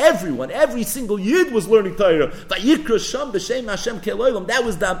teaching to everyone. Every single yid was learning Torah. Vayikra Sham b'Shem Hashem Kelolam. That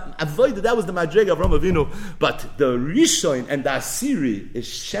was the avodah. That was the madrega of Avram Avinu. But the Rishon and the Asiri is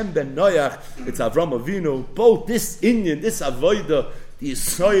Shem ben Noach. It's Avram Avinu. Both this Indian, this avodah, the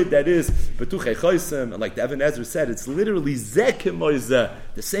Yisrael that is Betuchei Choisem, and like the Even Ezra said, it's literally Zekim Moizeh,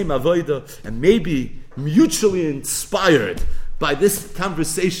 the same avodah, and maybe mutually inspired by this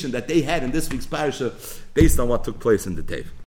conversation that they had in this week's parasha, based on what took place in the Teva.